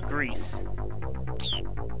walk on the grease.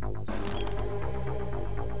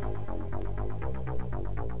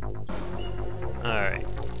 Alright.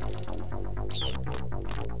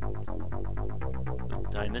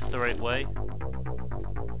 Did I miss the right way? I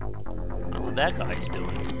don't know what that guy's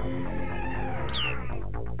doing.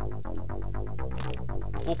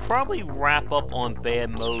 We'll probably wrap up on Bad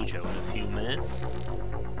Mojo in a few minutes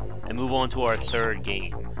and move on to our third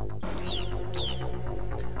game.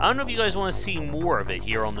 I don't know if you guys want to see more of it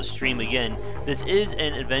here on the stream. Again, this is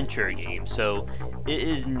an adventure game, so it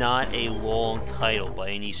is not a long title by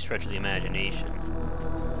any stretch of the imagination.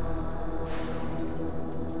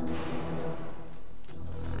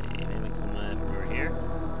 Let's see, maybe come from over here.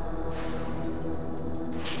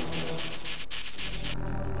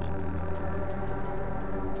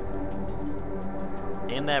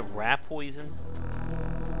 Damn that rat poison.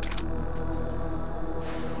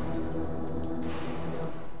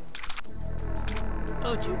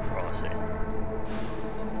 Oh, did you cross it?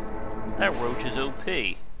 That roach is OP.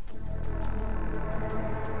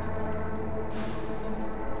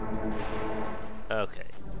 Okay,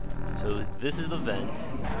 so this is the vent.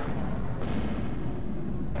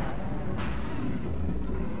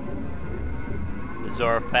 This is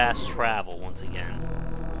our fast travel once again.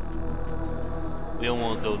 We don't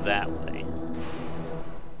want to go that way.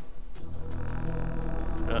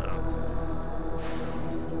 Uh-oh.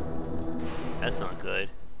 That's not good.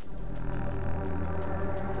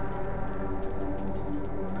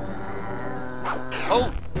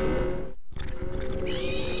 Oh!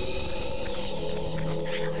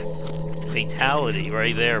 Fatality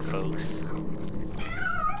right there, folks.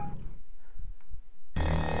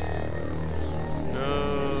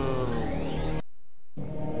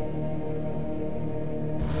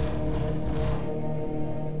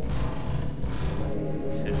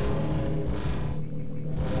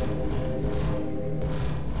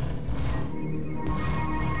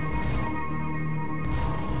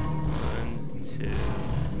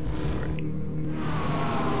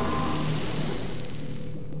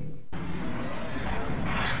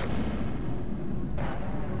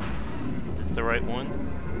 The right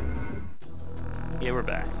one? Yeah, we're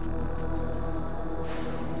back.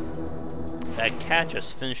 That cat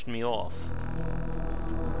just finished me off.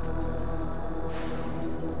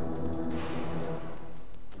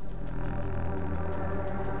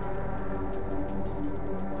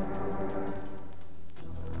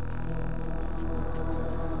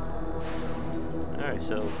 Alright,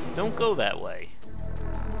 so don't go that way.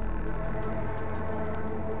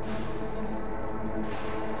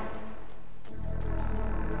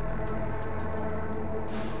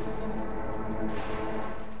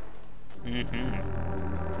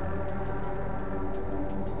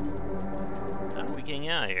 How are we getting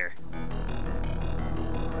out of here?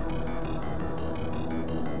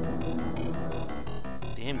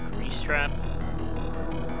 Damn grease trap.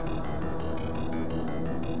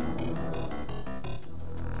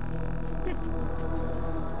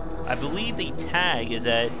 I believe the tag is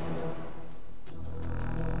at...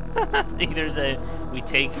 There's a... We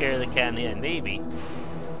take care of the cat in the end. Maybe.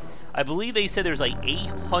 I believe they said there's like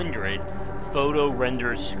 800 photo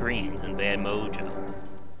rendered screens in Bad Mojo.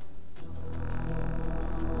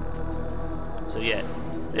 So yeah,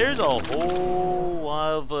 there's a whole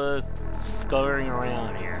lot of scurrying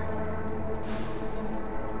around here.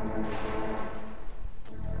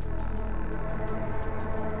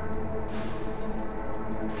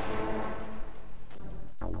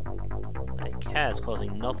 That cat is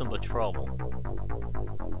causing nothing but trouble.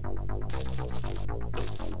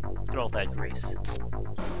 Get off that grease.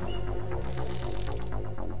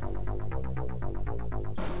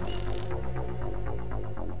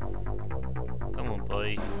 Come on,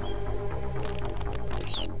 buddy.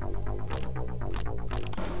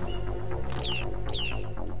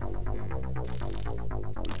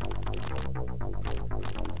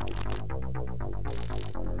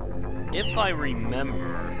 if I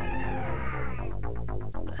remember...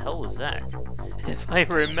 What the hell was that? If I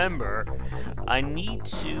remember, I need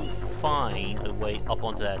to find a way up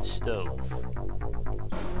onto that stove.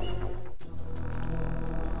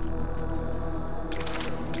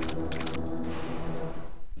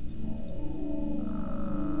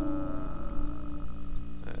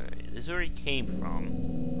 Alright, this is where he came from.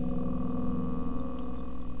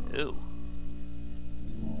 Ooh.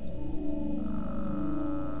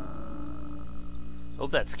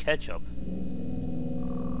 Hope that's ketchup.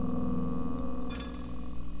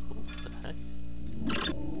 What the heck?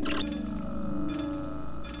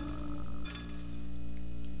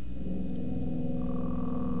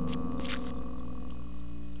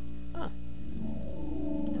 Huh.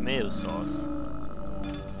 Tomato sauce.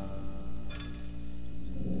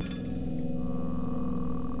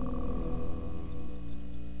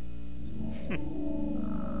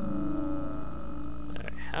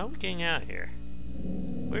 Alright, how are we getting out of here?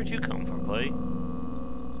 Where'd you come from, buddy? Ew.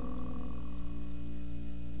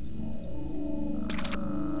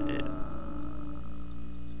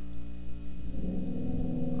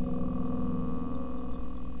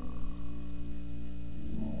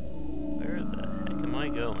 Where the heck am I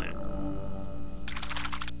going?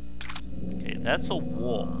 Okay, that's a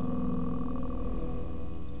wall.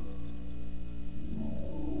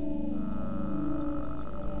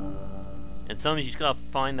 And sometimes you just gotta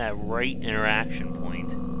find that right interaction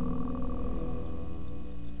point.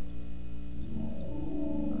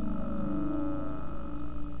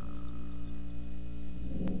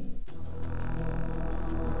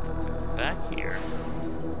 Back here.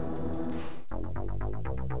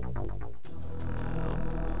 No.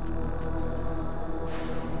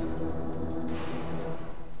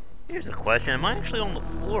 Here's a question. Am I actually on the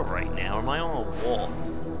floor right now, or am I on a wall?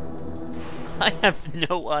 I have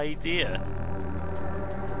no idea.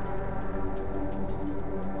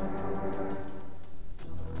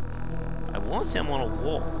 I want to say I'm on a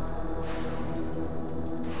wall.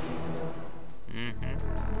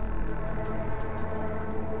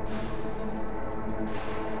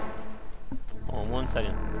 Hold on 1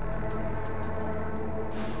 second.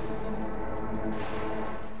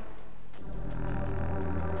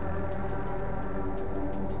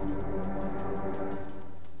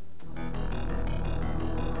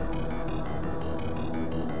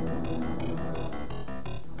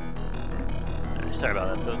 Sorry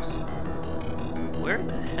about that, folks. Where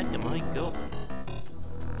the heck am I going?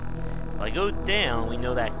 If I go down, we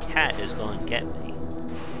know that cat is going to get me.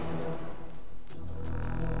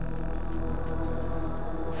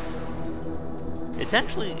 It's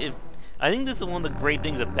actually, I think this is one of the great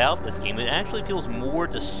things about this game. It actually feels more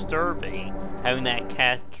disturbing having that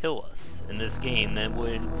cat kill us in this game than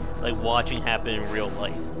would, like, watching happen in real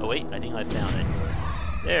life. Oh wait, I think I found it.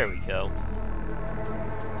 There we go.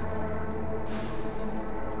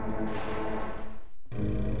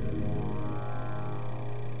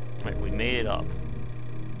 Alright, we made it up.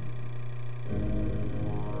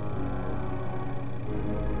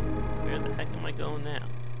 Where the heck am I going now?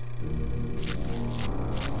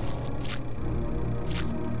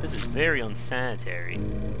 This is very unsanitary.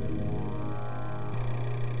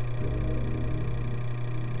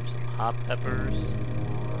 There's some hot peppers.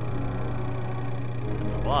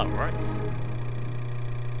 That's a lot of rice.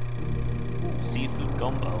 Ooh, seafood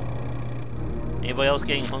gumbo. Anybody else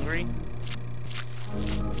getting hungry?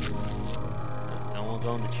 I want to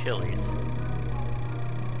go into Chili's.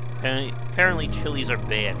 Apparently Chili's are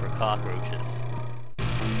bad for cockroaches.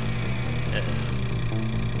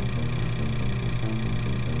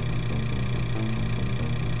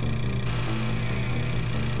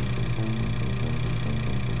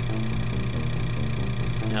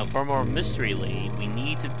 Now, from our mystery lady, we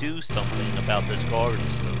need to do something about this garbage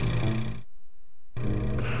disposal.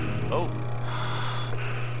 Oh.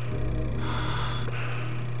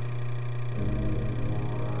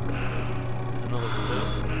 There's another clue.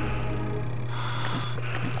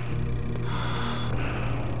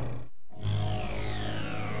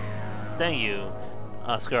 Thank you,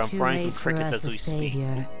 Oscar. I'm frying some crickets as we speak.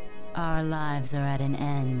 Savior. Our lives are at an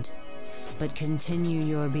end. But continue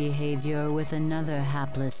your behavior with another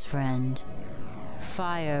hapless friend.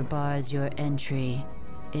 Fire bars your entry.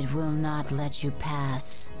 It will not let you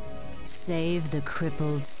pass. Save the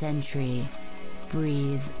crippled sentry.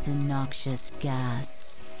 Breathe the noxious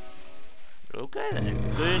gas. Okay then,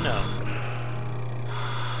 good to know.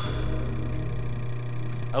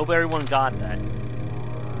 I hope everyone got that.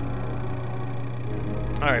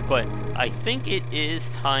 Alright, but I think it is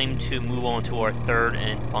time to move on to our third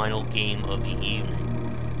and final game of the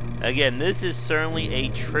evening. Again, this is certainly a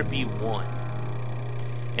trippy one.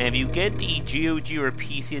 And if you get the GOG or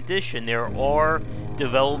PC edition, there are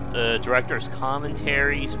director's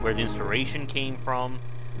commentaries where the inspiration came from,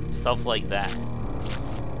 stuff like that.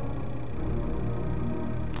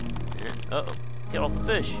 Uh-oh, get off the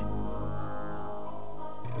fish.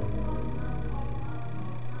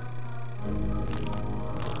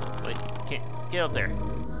 Wait, can't get up there.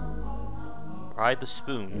 Ride the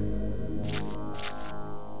spoon.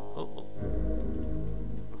 Oh.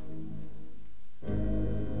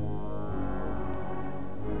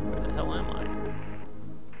 Where the hell am I?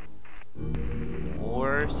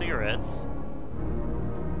 More cigarettes.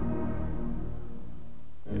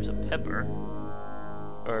 There's a pepper.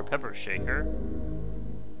 Or a pepper shaker.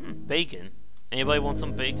 Bacon. Anybody want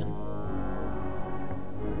some bacon?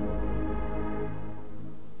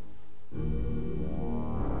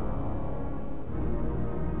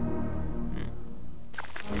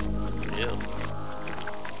 Ew.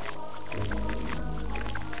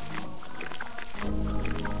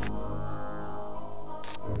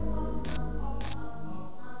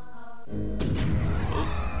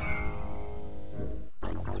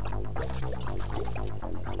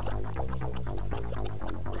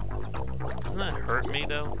 Doesn't that hurt me,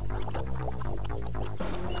 though?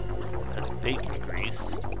 That's bacon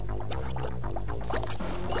grease.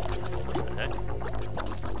 What the heck?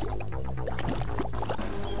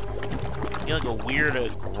 You get like a weird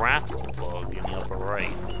graphical bug in the upper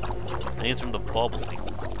right. I think it's from the bubbling.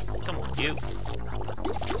 Come on, you.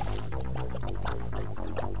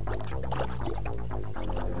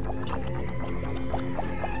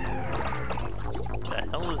 What the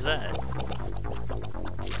hell is that?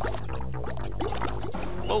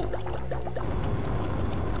 Whoa!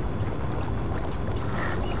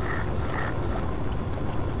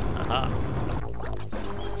 Aha.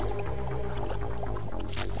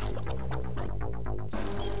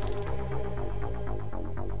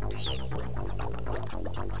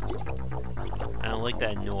 I don't like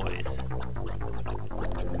that noise.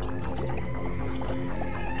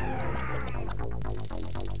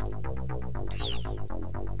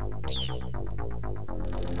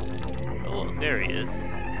 Oh, look, there he is.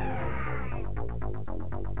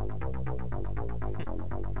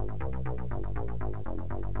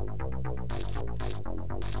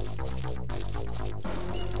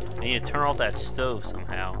 I need to turn off that stove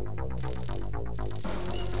somehow.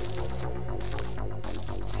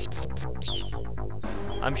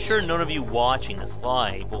 I'm sure none of you watching this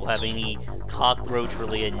live will have any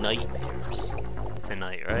cockroach-related nightmares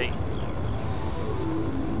tonight, right?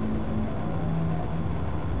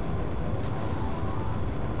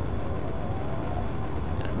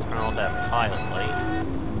 Gotta turn on that pilot light.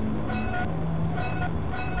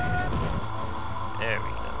 There we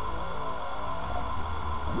go.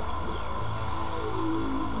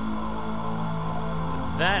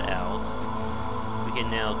 With that out, we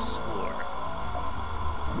can now explore.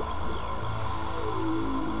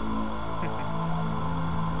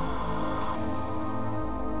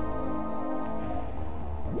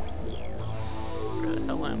 Where the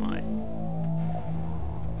hell am I?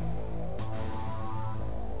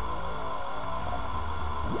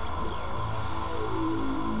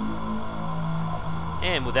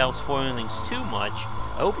 And without spoiling things too much,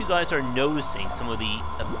 I hope you guys are noticing some of the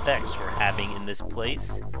effects we're having in this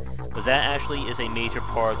place, because that actually is a major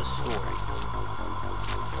part of the story.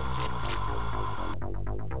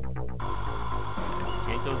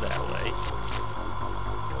 Can't go that way.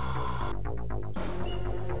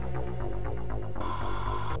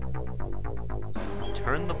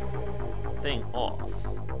 Turn the thing off.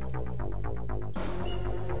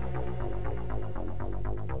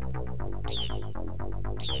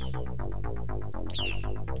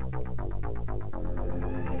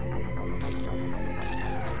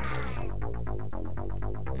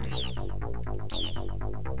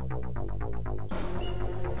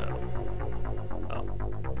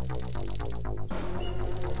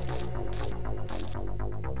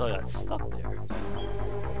 I got stuck there.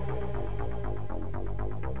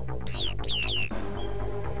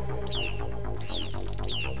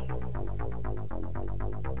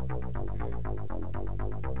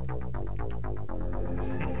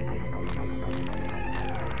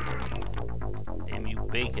 Damn you,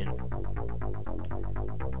 bacon.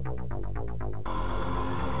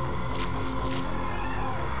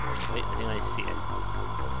 Wait, I think I see it.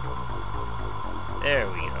 There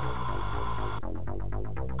we go.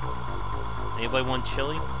 Anybody want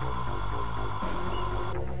chili?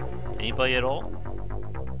 Anybody at all?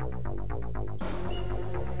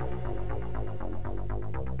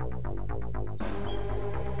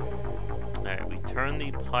 Alright, we turn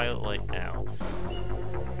the pilot light out.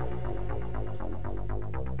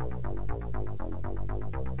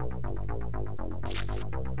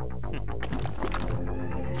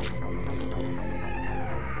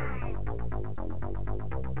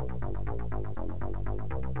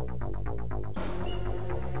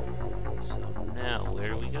 where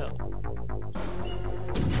do we go?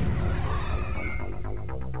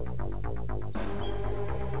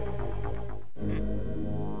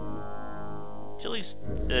 Chili's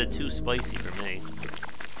too spicy for me.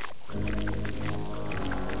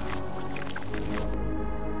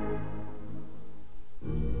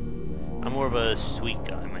 I'm more of a sweet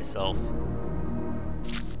guy myself.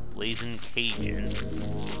 Blazing Cajun.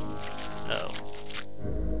 Oh.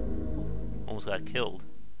 Almost got killed.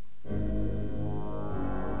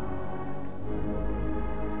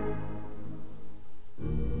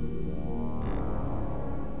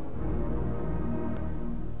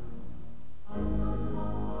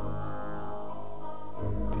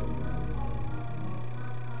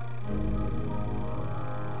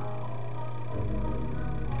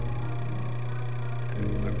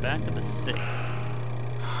 Back in the sink. Yeah,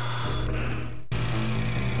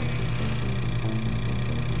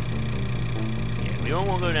 we don't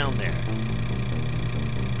want to go down there.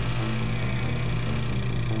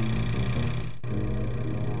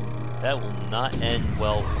 That will not end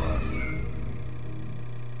well for us.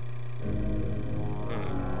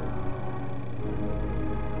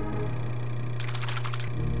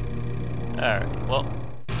 Alright, well.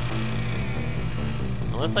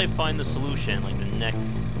 Unless I find the solution, like the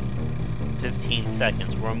next 15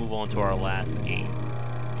 seconds, we're gonna move on to our last game.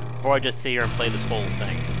 Before I just sit here and play this whole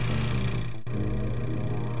thing.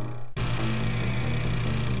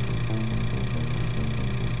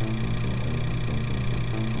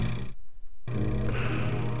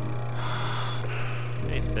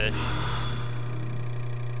 Hey, fish.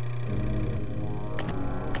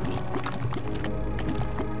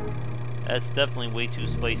 That's definitely way too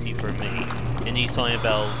spicy for me. And he's talking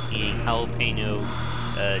about eating jalapeno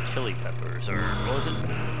chili peppers, or what was it?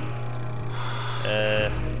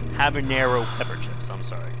 Habanero pepper chips, I'm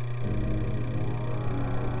sorry.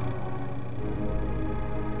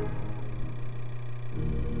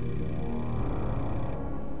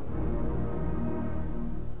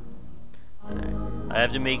 I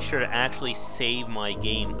have to make sure to actually save my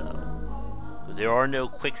game, though. Because there are no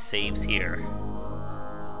quick saves here.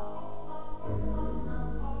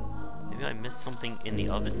 Maybe I missed something in the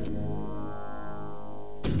oven?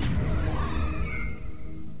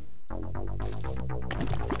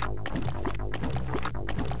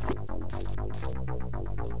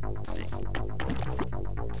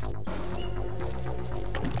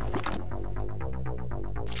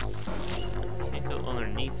 Can't go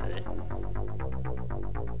underneath it.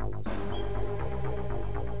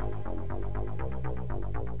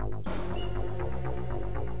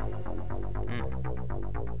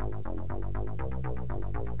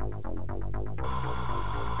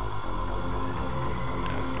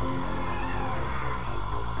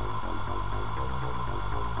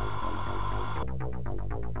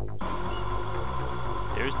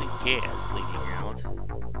 There's the gas leaking out.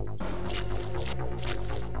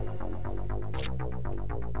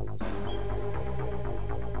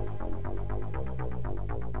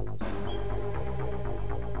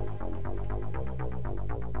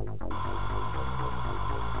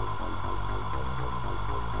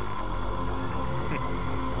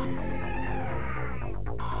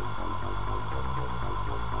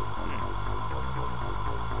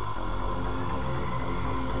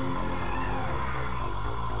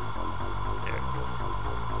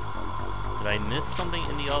 Did I miss something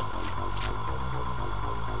in the oven?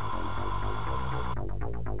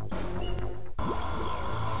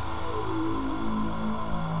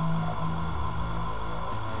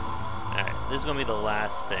 Alright, this is gonna be the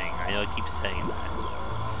last thing. I know I keep saying that.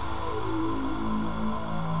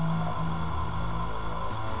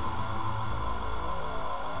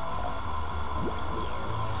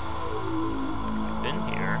 I've been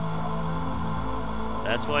here.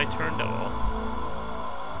 That's why I turned off.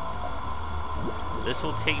 This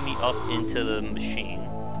will take me up into the machine.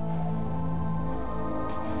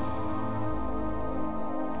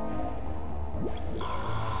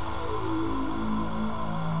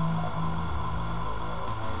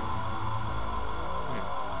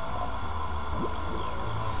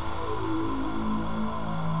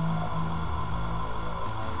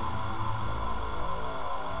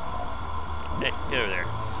 Hey, get over there.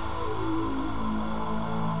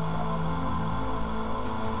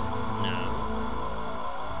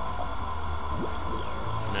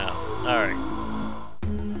 Alright.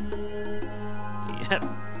 Yep.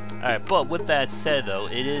 Alright, but with that said, though,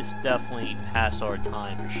 it is definitely past our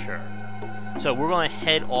time for sure. So we're going to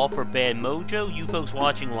head off for Bad Mojo. You folks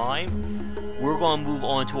watching live, we're going to move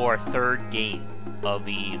on to our third game of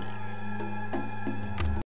the evening.